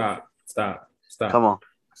on the field. Stop. Come on.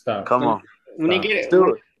 Stop. Come on. When you get it,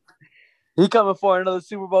 do it. He coming for another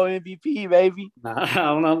Super Bowl MVP, baby. Nah, I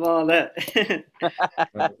don't know about all that.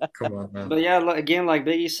 Come on, man. But yeah, again, like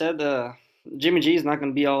Biggie said, Jimmy G is not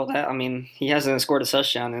going to be all that. I mean, he hasn't scored a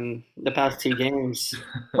touchdown in the past 2 games.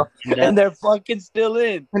 And they're fucking still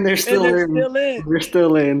in. And they're still in. They're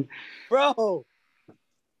still in. Bro.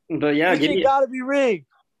 But yeah, it gotta be rigged.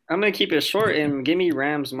 I'm going to keep it short and give me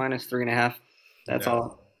Rams minus 3.5. That's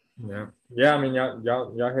all. Yeah. I mean, y'all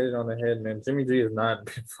hit it on the head, man. Jimmy G has not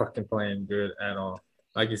been fucking playing good at all.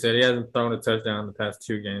 Like you said, he hasn't thrown a touchdown in the past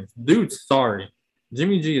 2 games. Dude's sorry.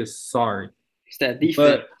 Jimmy G is sorry. It's that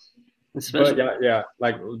defense. But yeah,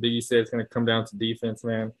 like you said, it's gonna come down to defense,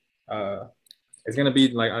 man. It's gonna be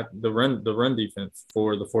like the run defense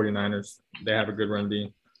for the 49ers. They have a good run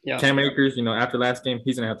D. Yeah. Cam Akers, after last game,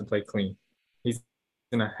 he's gonna have to play clean. He's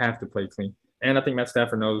gonna have to play clean. And I think Matt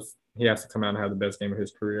Stafford knows he has to come out and have the best game of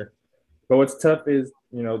his career. But what's tough is,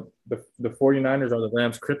 the 49ers are the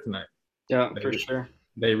Rams' kryptonite. Yeah, for sure.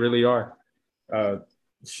 They really are.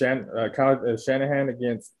 Shanahan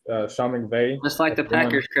against Sean McVay. Just like the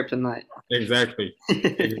Packers kryptonite. Exactly.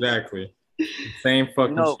 Same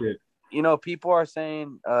fucking shit. People are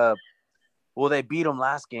saying, well, they beat them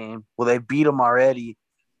last game. Well, they beat them already.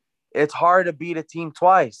 It's hard to beat a team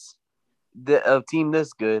twice. A team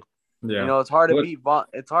this good. Yeah. It's hard to beat.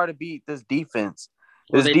 It's hard to beat this defense.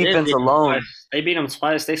 This defense alone. They beat them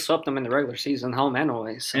twice. They swept them in the regular season, home and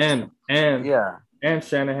away. So. And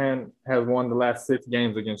Shanahan has won the last 6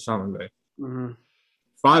 games against Sean McVay. Mm-hmm.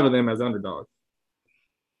 5 of them as underdogs.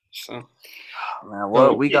 So,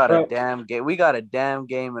 man, we got a damn game. We got a damn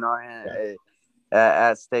game in our hand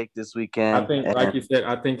at stake this weekend. I think, like you said,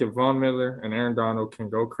 if Von Miller and Aaron Donald can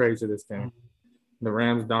go crazy this game, the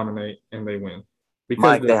Rams dominate and they win. Because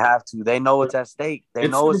Mike, they have to. They know it's at stake. They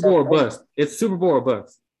know it's Super Bowl or bust. It's Super Bowl or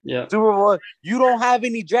bust. Yeah. Super Bowl. You don't have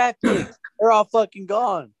any draft picks. They're all fucking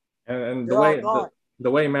gone. And the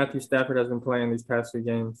way Matthew Stafford has been playing these past 3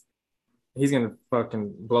 games, he's gonna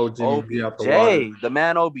fucking blow Jimmy G out the water. The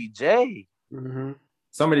man OBJ. Mm-hmm.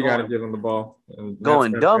 Somebody got to give him the ball. And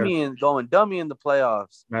going dummy in the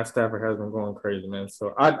playoffs. Matt Stafford has been going crazy, man.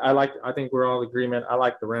 So I think we're all in agreement. I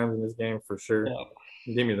like the Rams in this game for sure. Yeah.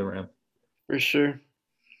 Give me the Rams. For sure.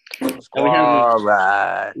 All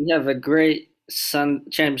right. We have a great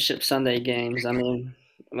championship Sunday games. I mean,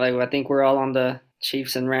 like I think we're all on the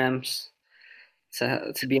Chiefs and Rams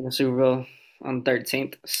to be in the Super Bowl on the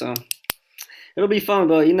 13th. So it'll be fun,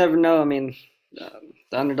 but you never know. I mean,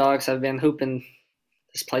 the underdogs have been hooping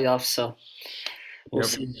this playoffs, so we'll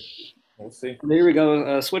see. We'll see. There we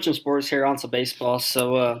go. Switching sports here onto baseball.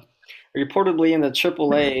 So reportedly in the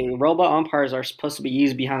AAA, robot umpires are supposed to be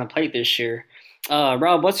used behind the plate this year.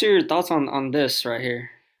 Rob, what's your thoughts on this right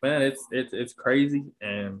here? Man, it's crazy,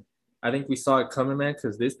 and I think we saw it coming, man.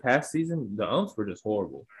 Because this past season, the umps were just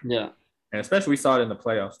horrible. Yeah, and especially we saw it in the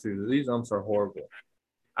playoffs too. These umps are horrible.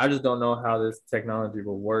 I just don't know how this technology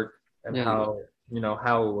will work and how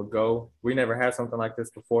it would go. We never had something like this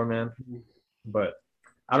before, man. But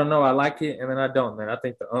I don't know. I like it, and then I don't, man. I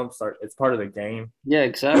think the umps it's part of the game. Yeah,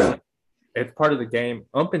 exactly. It's part of the game.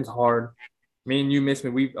 Umping's hard. Me and you miss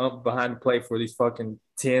me. We ump behind the plate for these fucking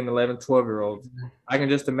 10, 11, 12-year-olds. I can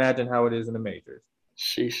just imagine how it is in the majors.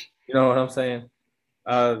 Sheesh. You know what I'm saying?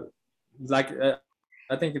 I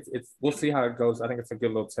think it's we'll see how it goes. I think it's a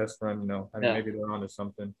good little test run, maybe they're onto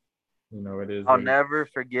something. It is. I'll never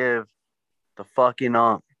forgive the fucking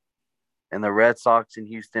ump in the Red Sox and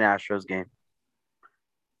Houston Astros game.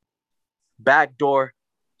 Backdoor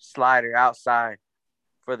slider outside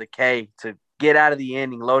for the K to get out of the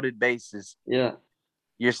inning, loaded bases. Yeah.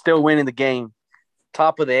 You're still winning the game.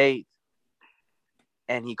 Top of the 8th.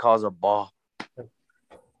 And he calls a ball.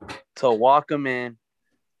 To walk him in.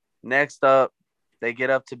 Next up, they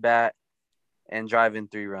get up to bat and drive in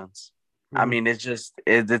 3 runs. I mean, it's just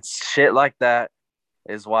it's shit like that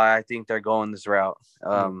is why I think they're going this route.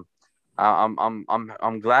 I'm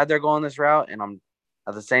glad they're going this route, and I'm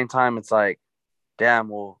at the same time it's like, damn,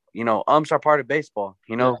 well, umps are part of baseball.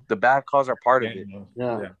 The bad calls are part of it.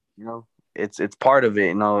 Yeah. It's part of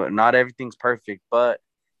it. Not everything's perfect, but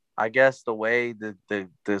I guess the way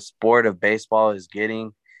the sport of baseball is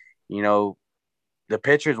getting, the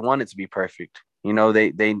pitchers want it to be perfect. They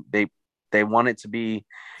want it to be,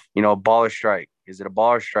 ball or strike. Is it a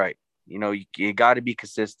ball or strike? You got to be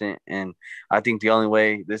consistent, and I think the only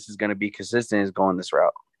way this is going to be consistent is going this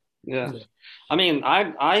route. Yeah, I mean,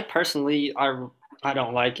 I personally, I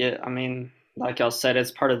don't like it. I mean, like y'all said,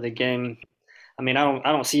 it's part of the game. I mean, I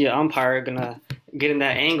don't see an umpire gonna get in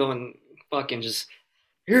that angle and fucking just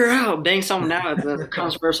you're out, bang someone out at the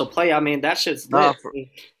controversial play. I mean, that shit's lit.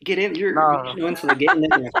 Get in, you're into the game. They're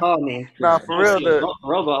gonna call me. Nah, for real, the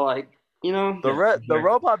robot, like the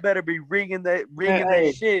robot better be ringing that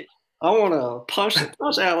shit. I want to punch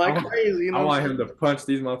out like crazy. I want him to punch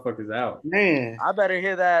these motherfuckers out. Man, I better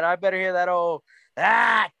hear that. Old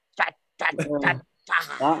Yep.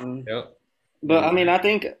 But I mean, I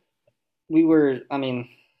think we're in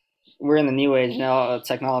the new age now.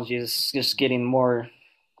 Technology is just getting more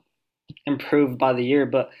improved by the year,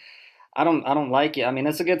 but I don't like it. I mean,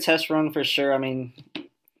 it's a good test run for sure. I mean,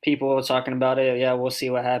 people are talking about it. Yeah, we'll see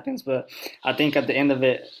what happens, but I think at the end of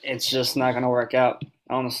it, it's just not going to work out.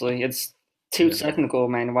 Honestly, it's too technical,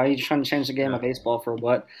 man. Why are you trying to change the game of baseball for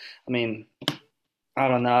what? I mean, I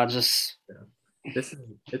don't know. It's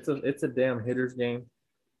a damn hitter's game,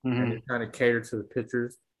 and it's kind of catered to the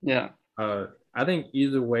pitchers. Yeah. I think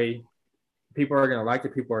either way, people are gonna like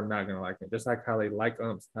it. People are not gonna like it. Just like how they like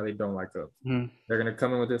umps, how they don't like umps. They're gonna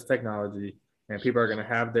come in with this technology, and people are gonna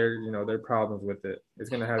have their problems with it. It's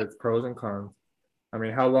gonna have its pros and cons. I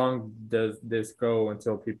mean, how long does this go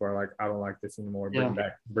until people are like, I don't like this anymore? Bring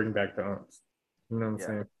back the umps. You know what I'm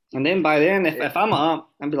saying? And then by then, if I'm an ump,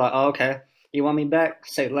 I'd be like, oh, okay, you want me back?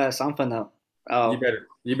 Say less. I'm finna. Oh,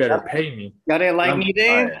 you better pay me. Y'all didn't like me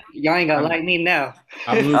then. Y'all ain't gonna like me now.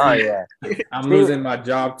 I'm losing my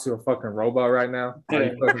job to a fucking robot right now. Are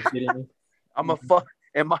you fucking kidding me?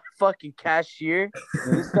 Am I fucking cashier?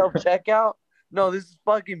 This self checkout? No, this is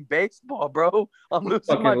fucking baseball, bro. I'm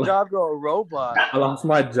losing my job to a robot. I lost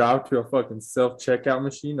my job to a fucking self-checkout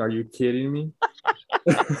machine. Are you kidding me?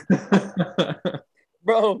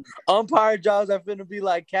 Bro, umpire jobs are finna be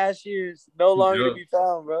like cashiers. No longer to be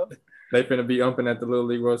found, bro. They finna be umping at the Little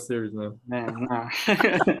League World Series, man. Man, nah.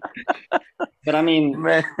 But I mean,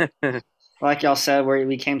 like y'all said,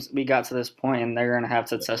 we got to this point, and they're gonna have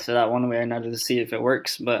to test it out one way or another to see if it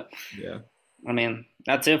works. But yeah, I mean,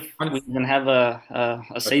 that's if we even have a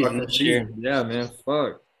season this year. Yeah, man,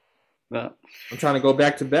 fuck. But I'm trying to go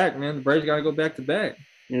back to back, man. The Braves gotta go back to back.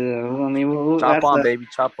 Yeah, well, I mean, Chop on, baby.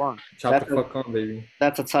 Chop on. Chop the that's a fuck on, baby.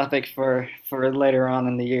 that's a topic for later on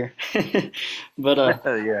in the year. But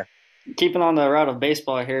Yeah. keeping on the route of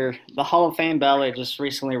baseball here, the Hall of Fame ballot just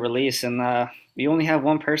recently released, and we only have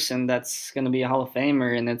one person that's going to be a Hall of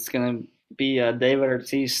Famer, and it's going to be David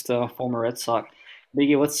Ortiz, the former Red Sox.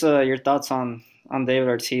 Biggie, what's your thoughts on David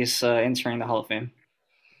Ortiz entering the Hall of Fame?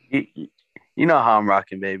 You, you know how I'm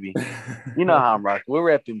rocking, baby. You know how I'm rocking.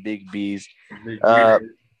 We're repping Big B's. Big Uh,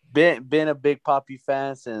 weird. been a Big Poppy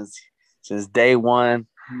fan since day one.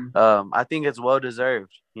 Mhm. I think it's well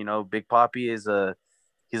deserved. You know, Big Poppy he's a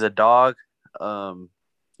dog. Um,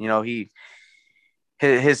 you know, his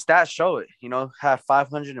stats show it. You know, had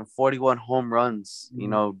 541 home runs. You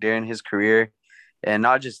know, during his career, and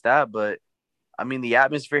not just that, but I mean the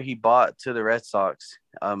atmosphere he brought to the Red Sox.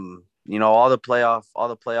 You know, all the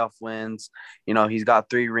playoff wins. You know, he's got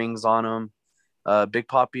 3 rings on him. Big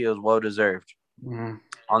Poppy is well deserved. Mhm.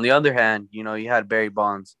 On the other hand, you know, you had Barry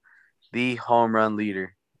Bonds, the home run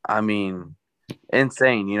leader. I mean,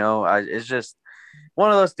 insane. You know, it's just one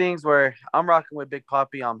of those things where I'm rocking with Big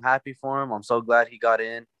Poppy. I'm happy for him. I'm so glad he got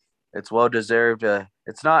in. It's well deserved.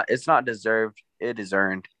 It's not deserved. It is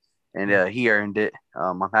earned, and he earned it.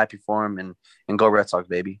 I'm happy for him, and go Red Sox,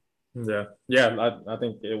 baby. Yeah, I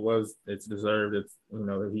think it's deserved. It's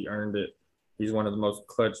he earned it. He's one of the most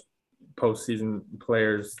clutch postseason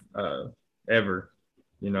players ever.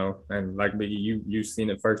 And like Biggie, you've seen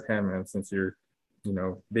it firsthand, man. Since you're,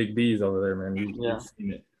 Big B's over there, man. You've Yeah.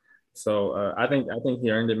 seen it. So I think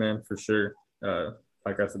he earned it, man, for sure.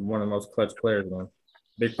 Like I said, one of the most clutch players, man.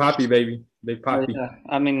 Big Poppy, baby, Big Oh, Poppy. yeah.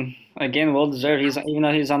 I mean, again, well deserved. He's even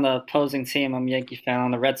though he's on the opposing team, I'm a Yankee fan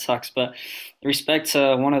on the Red Sox, but respect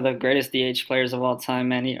to one of the greatest DH players of all time,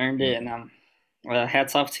 man. He earned it, and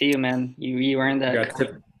hats off to you, man. You earned You that got to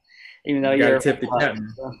crown, tip. even though You got you're to a tip Red the Sox. cap, man.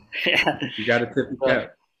 So, yeah. You got to tip the But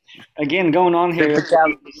cap. again, going on Tip here. the cap.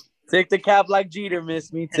 Tip the cap like Jeter,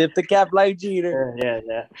 miss me. Tip the cap like Jeter.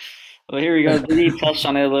 Yeah. Well, here we go. Did touched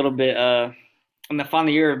on it a little bit. In the final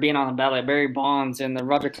year of being on the ballot, Barry Bonds and the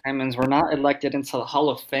Roger Clemens were not elected into the Hall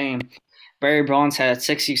of Fame. Barry Bonds had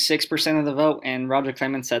 66% of the vote, and Roger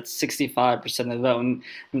Clemens had 65% of the vote. And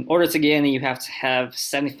in order to get in, you have to have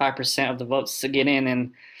 75% of the votes to get in.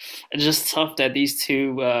 And it's just tough that these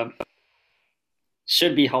two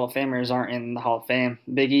should be Hall of Famers aren't in the Hall of Fame.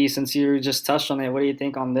 Big E, since you just touched on it, what do you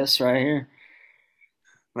think on this right here?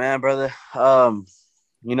 Man, brother.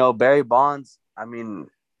 Barry Bonds. I mean,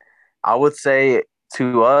 I would say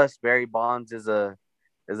to us, Barry Bonds is a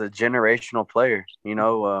generational player.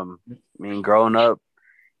 I mean, growing up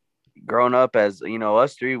as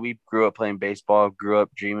us three, we grew up playing baseball, grew up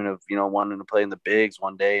dreaming of wanting to play in the bigs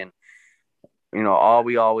one day, and all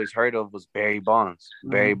we always heard of was Barry Bonds,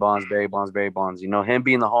 Barry Mhm. Bonds, Barry Bonds, Barry Bonds. Him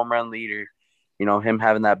being the home run leader, him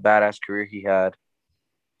having that badass career he had,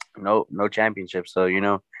 no championship. So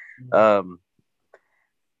um,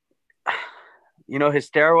 his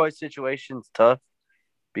steroid situation's tough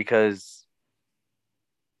because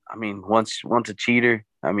I mean, once a cheater,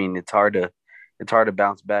 I mean, it's hard to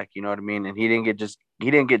bounce back. You know what I mean? And he didn't get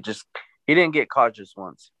caught just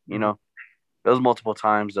once. Mhm. Those multiple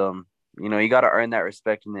times. You got to earn that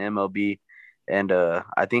respect in the MLB, and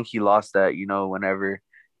I think he lost that.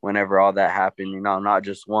 Whenever all that happened, not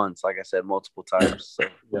just once, like I said, multiple times. So,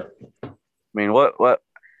 Yeah. I mean, what do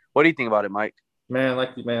you think about it, Mike? Man,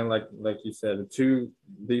 like you said,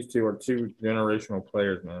 these two are two generational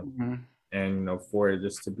players, man. Mhm. And for it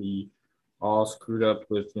just to be all screwed up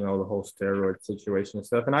with the whole steroid situation and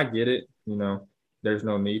stuff, and I get it. There's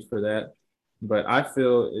no need for that, but I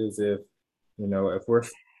feel as if we're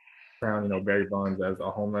crown Barry Bonds as a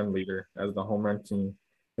home run leader, as the home run team,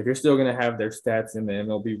 if you're still gonna have their stats in the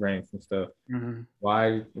MLB ranks and stuff, Mhm.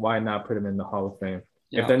 why not put them in the Hall of Fame?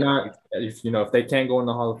 If Yeah. they're not, if they can't go in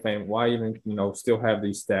the Hall of Fame, why even still have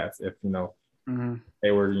these stats if Mhm.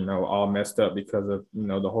 they were all messed up because of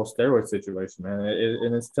the whole steroid situation, man.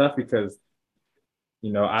 And it's tough because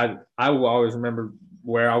I will always remember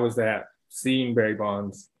where I was at seeing Barry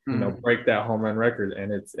Bonds Mhm. break that home run record,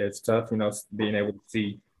 and it's tough being able to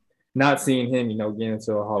see not seeing him getting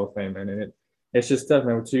into a Hall of Fame, man. And it's just tough,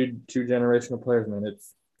 man. With two generational players, man,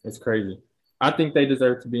 it's crazy. I think they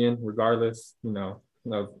deserve to be in regardless, of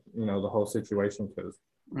the whole situation because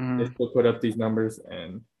they Mhm. still put up these numbers,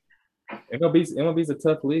 and MLB's a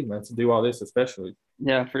tough league, man, to do all this, especially.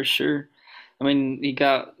 Yeah, for sure. I mean, you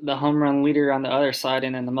got the home run leader on the other side,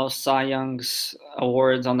 and then the most Cy Young's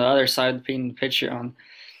awards on the other side, being the pitcher on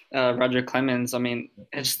Roger Clemens. I mean,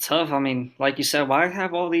 it's tough. I mean, like you said, why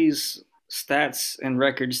have all these stats and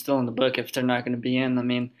records still in the book if they're not going to be in? I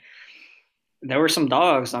mean, there were some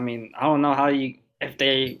dogs. I mean, I don't know how you. if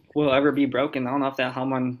they will ever be broken. I don't know if that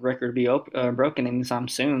home run record will be broken anytime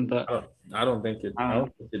soon, but I don't think it. I um,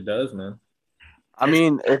 don't think it does, man. I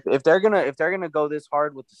mean, if they're gonna go this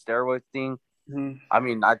hard with the steroid thing, mhm. I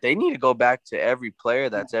mean, they need to go back to every player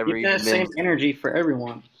that's ever Keep that even been. same energy for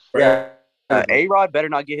everyone. Yeah, Everybody. A-Rod better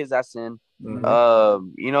not get his ass in.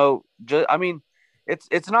 Mhm. Just I mean,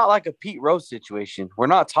 it's not like a Pete Rose situation. We're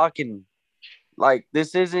not talking like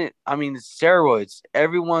this isn't. I mean, it's steroids.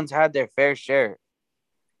 Everyone's had their fair share.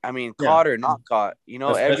 I mean, Yeah, caught or not caught,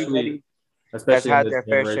 especially everybody has especially in had this their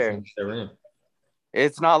fair share. generation they're in.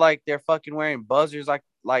 It's not like they're fucking wearing buzzers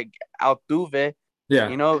like Altuve. Yeah,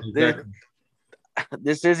 You know, this exactly.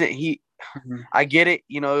 this isn't he. Mhm. I get it.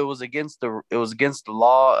 It was against the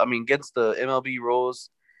law. I mean, against the MLB rules.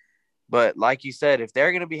 But like you said, if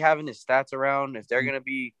they're gonna be having his stats around, if they're gonna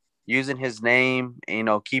be using his name,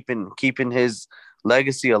 keeping his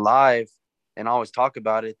legacy alive, and always talk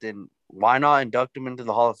about it, then why not induct him into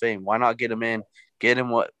the Hall of Fame? Why not get him in? Get him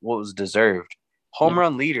what was deserved. Yeah. Home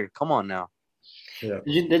run leader. Come on now. Yeah.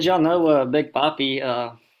 Did y'all know Big Papi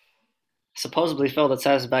supposedly failed the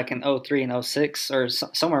test back in '03 and '06 or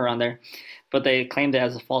somewhere around there, but they claimed it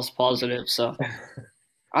as a false positive. So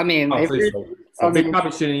I mean, Oh, if please. you're, So I Big mean,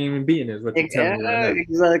 Papi shouldn't even be in this. What you're telling me right yeah, now? I Hey,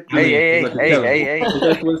 exactly. mean, hey, it's hey, what you're hey, telling me. hey,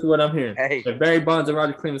 hey, That's what I'm hearing. hey, If Barry Bonds and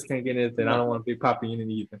Roger Clemens can't get in it, then I Yeah. don't want Big Papi in it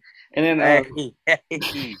either. And then, hey,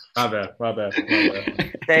 hey. My bad. My bad. My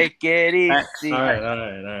bad. Take it facts. All easy. right. All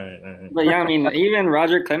right. All right. All right. But yeah, I mean, even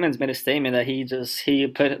Roger Clemens made a statement that he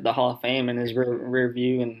put the Hall of Fame in his rear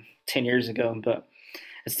view and 10 years ago. But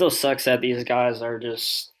it still sucks that these guys are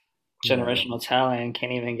just Yeah. generational talent and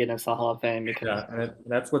can't even get into the Hall of Fame because Yeah. And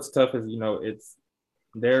that's what's tough is it's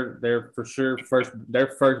they're for sure they're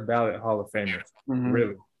first ballot Hall of Famers, Mhm.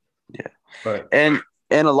 really. Yeah. But And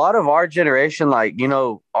a lot of our generation, like,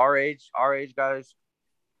 our age guys,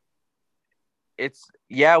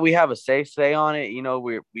 we have a safe say on it.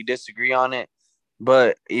 We disagree on it,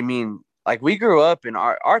 but I mean, like, we grew up and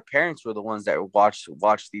our parents were the ones that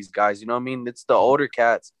watched these guys. You know what I mean? It's the older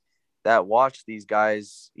cats that watch these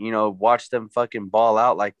guys. Watch them fucking ball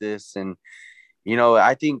out like this, and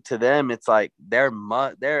I think to them it's like they're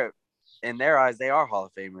in their eyes they are Hall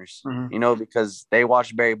of Famers. Mhm. Because they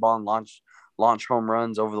watched Barry Bonds launch home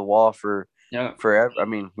runs over the wall Yeah. forever. I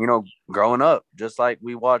mean, growing up, just like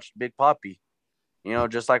we watched Big Papi.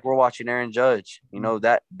 Just like we're watching Aaron Judge.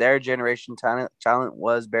 That their generation talent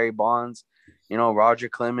was Barry Bonds. Roger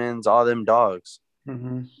Clemens, all them dogs.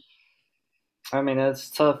 Mhm. I mean, it's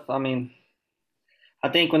tough. I mean, I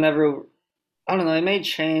think whenever I don't know, it may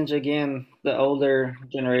change again. The older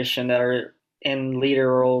generation that are in leader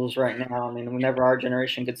roles right now. I mean, whenever our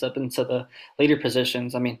generation gets up into the leader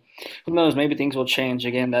positions, I mean, who knows? Maybe things will change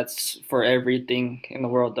again. That's for everything in the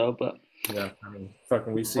world, though. But yeah, I mean,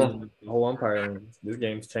 fucking, we see so the whole umpire, and this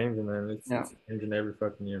game's changing, man. yeah. It's changing every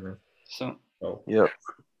fucking year, man. So So Yep.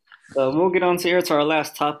 we'll get on to here to our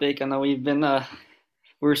last topic. I know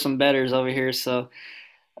we're some betters over here, so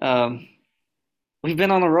um, we've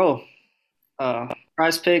been on a roll.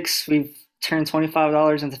 Prize picks, we've turned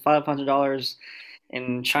 $25 into $500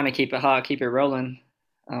 and trying to keep it hot, keep it rolling.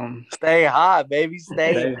 Stay hot, baby.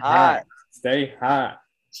 Stay stay hot, hot. stay hot.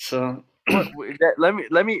 So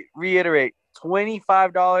Let me reiterate: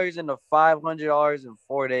 $25 into $500 in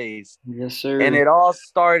 4 days, yes, and sir. it all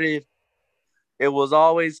started. It was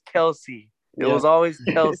always Kelsey. It Yeah. was always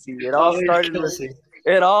Kelsey. It all Always started with Kelsey.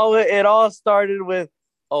 it all started with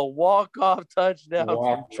a walk-off touchdown from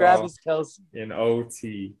Walk off Travis Kelsey. in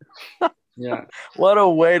OT. Yeah. What a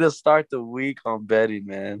way to start the week on betting,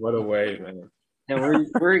 man. What a way, man. And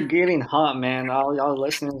we're getting hot, man. All y'all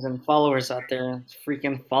listeners and followers out there,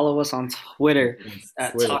 freaking follow us on Twitter It's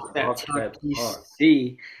at Twitter, Talk That talk Talk that talk.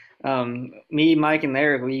 PC. Me, Mike, and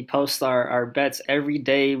Eric, we post our bets every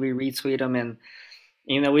day. We retweet them, and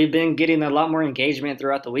we've been getting a lot more engagement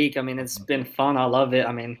throughout the week. I mean, it's been fun. I love it.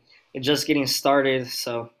 I mean, it's just getting started.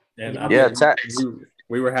 So And I Yeah, mean,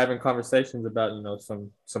 we were having conversations about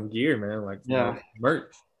some gear, man, like yeah,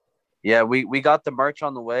 merch. Yeah, we got the merch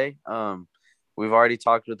on the way. We've already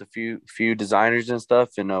talked with a few designers and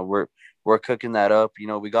stuff, and we're cooking that up.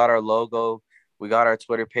 We got our logo, we got our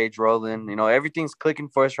Twitter page rolling. Everything's clicking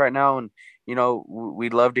for us right now, and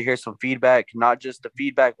we'd love to hear some feedback. Not just the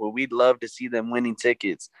feedback, but we'd love to see them winning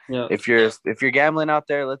tickets. yeah. If you're gambling out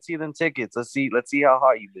there, let's see them tickets. Let's see how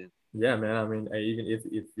hot you've been. Yeah, man. I mean, hey, even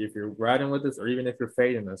if you're riding with us, or even if you're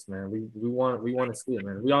fading us, man, we want to see it,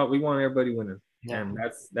 man. We want everybody winning, Yeah. and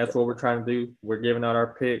that's what we're trying to do. We're giving out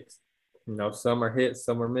our picks. Some are hits,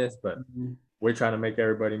 some are missed, but Mhm. we're trying to make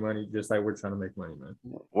everybody money, just like we're trying to make money, man.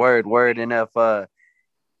 Word. And if I'm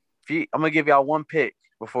gonna give y'all one pick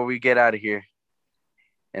before we get out of here.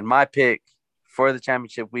 And my pick for the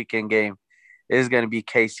championship weekend game is going to be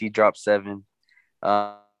KC drop 7.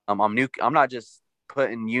 I'm not just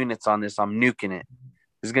putting units on this. I'm nuking it.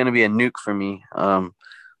 It's going to be a nuke for me. I'm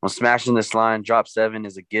smashing this line. Drop 7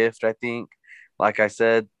 is a gift, I think. Like I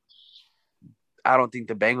said, I don't think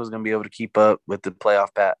the Bengals are going to be able to keep up with the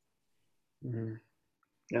playoff path. Mm-hmm.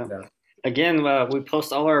 Yeah. Yeah. Again, we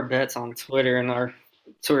post all our bets on Twitter and our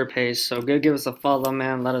Twitter page, so go give us a follow,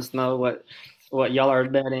 man. Let us know what y'all are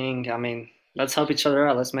betting. I mean, let's help each other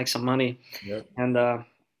out. Let's make some money. Yep. And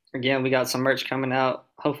again, we got some merch coming out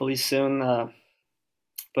hopefully soon.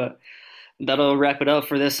 But that'll wrap it up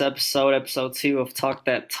for this episode 2 of Talk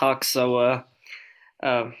That Talk. So,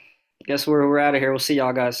 guess we're out of here. We'll see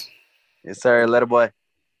y'all guys. Yes, sir. Let it boy.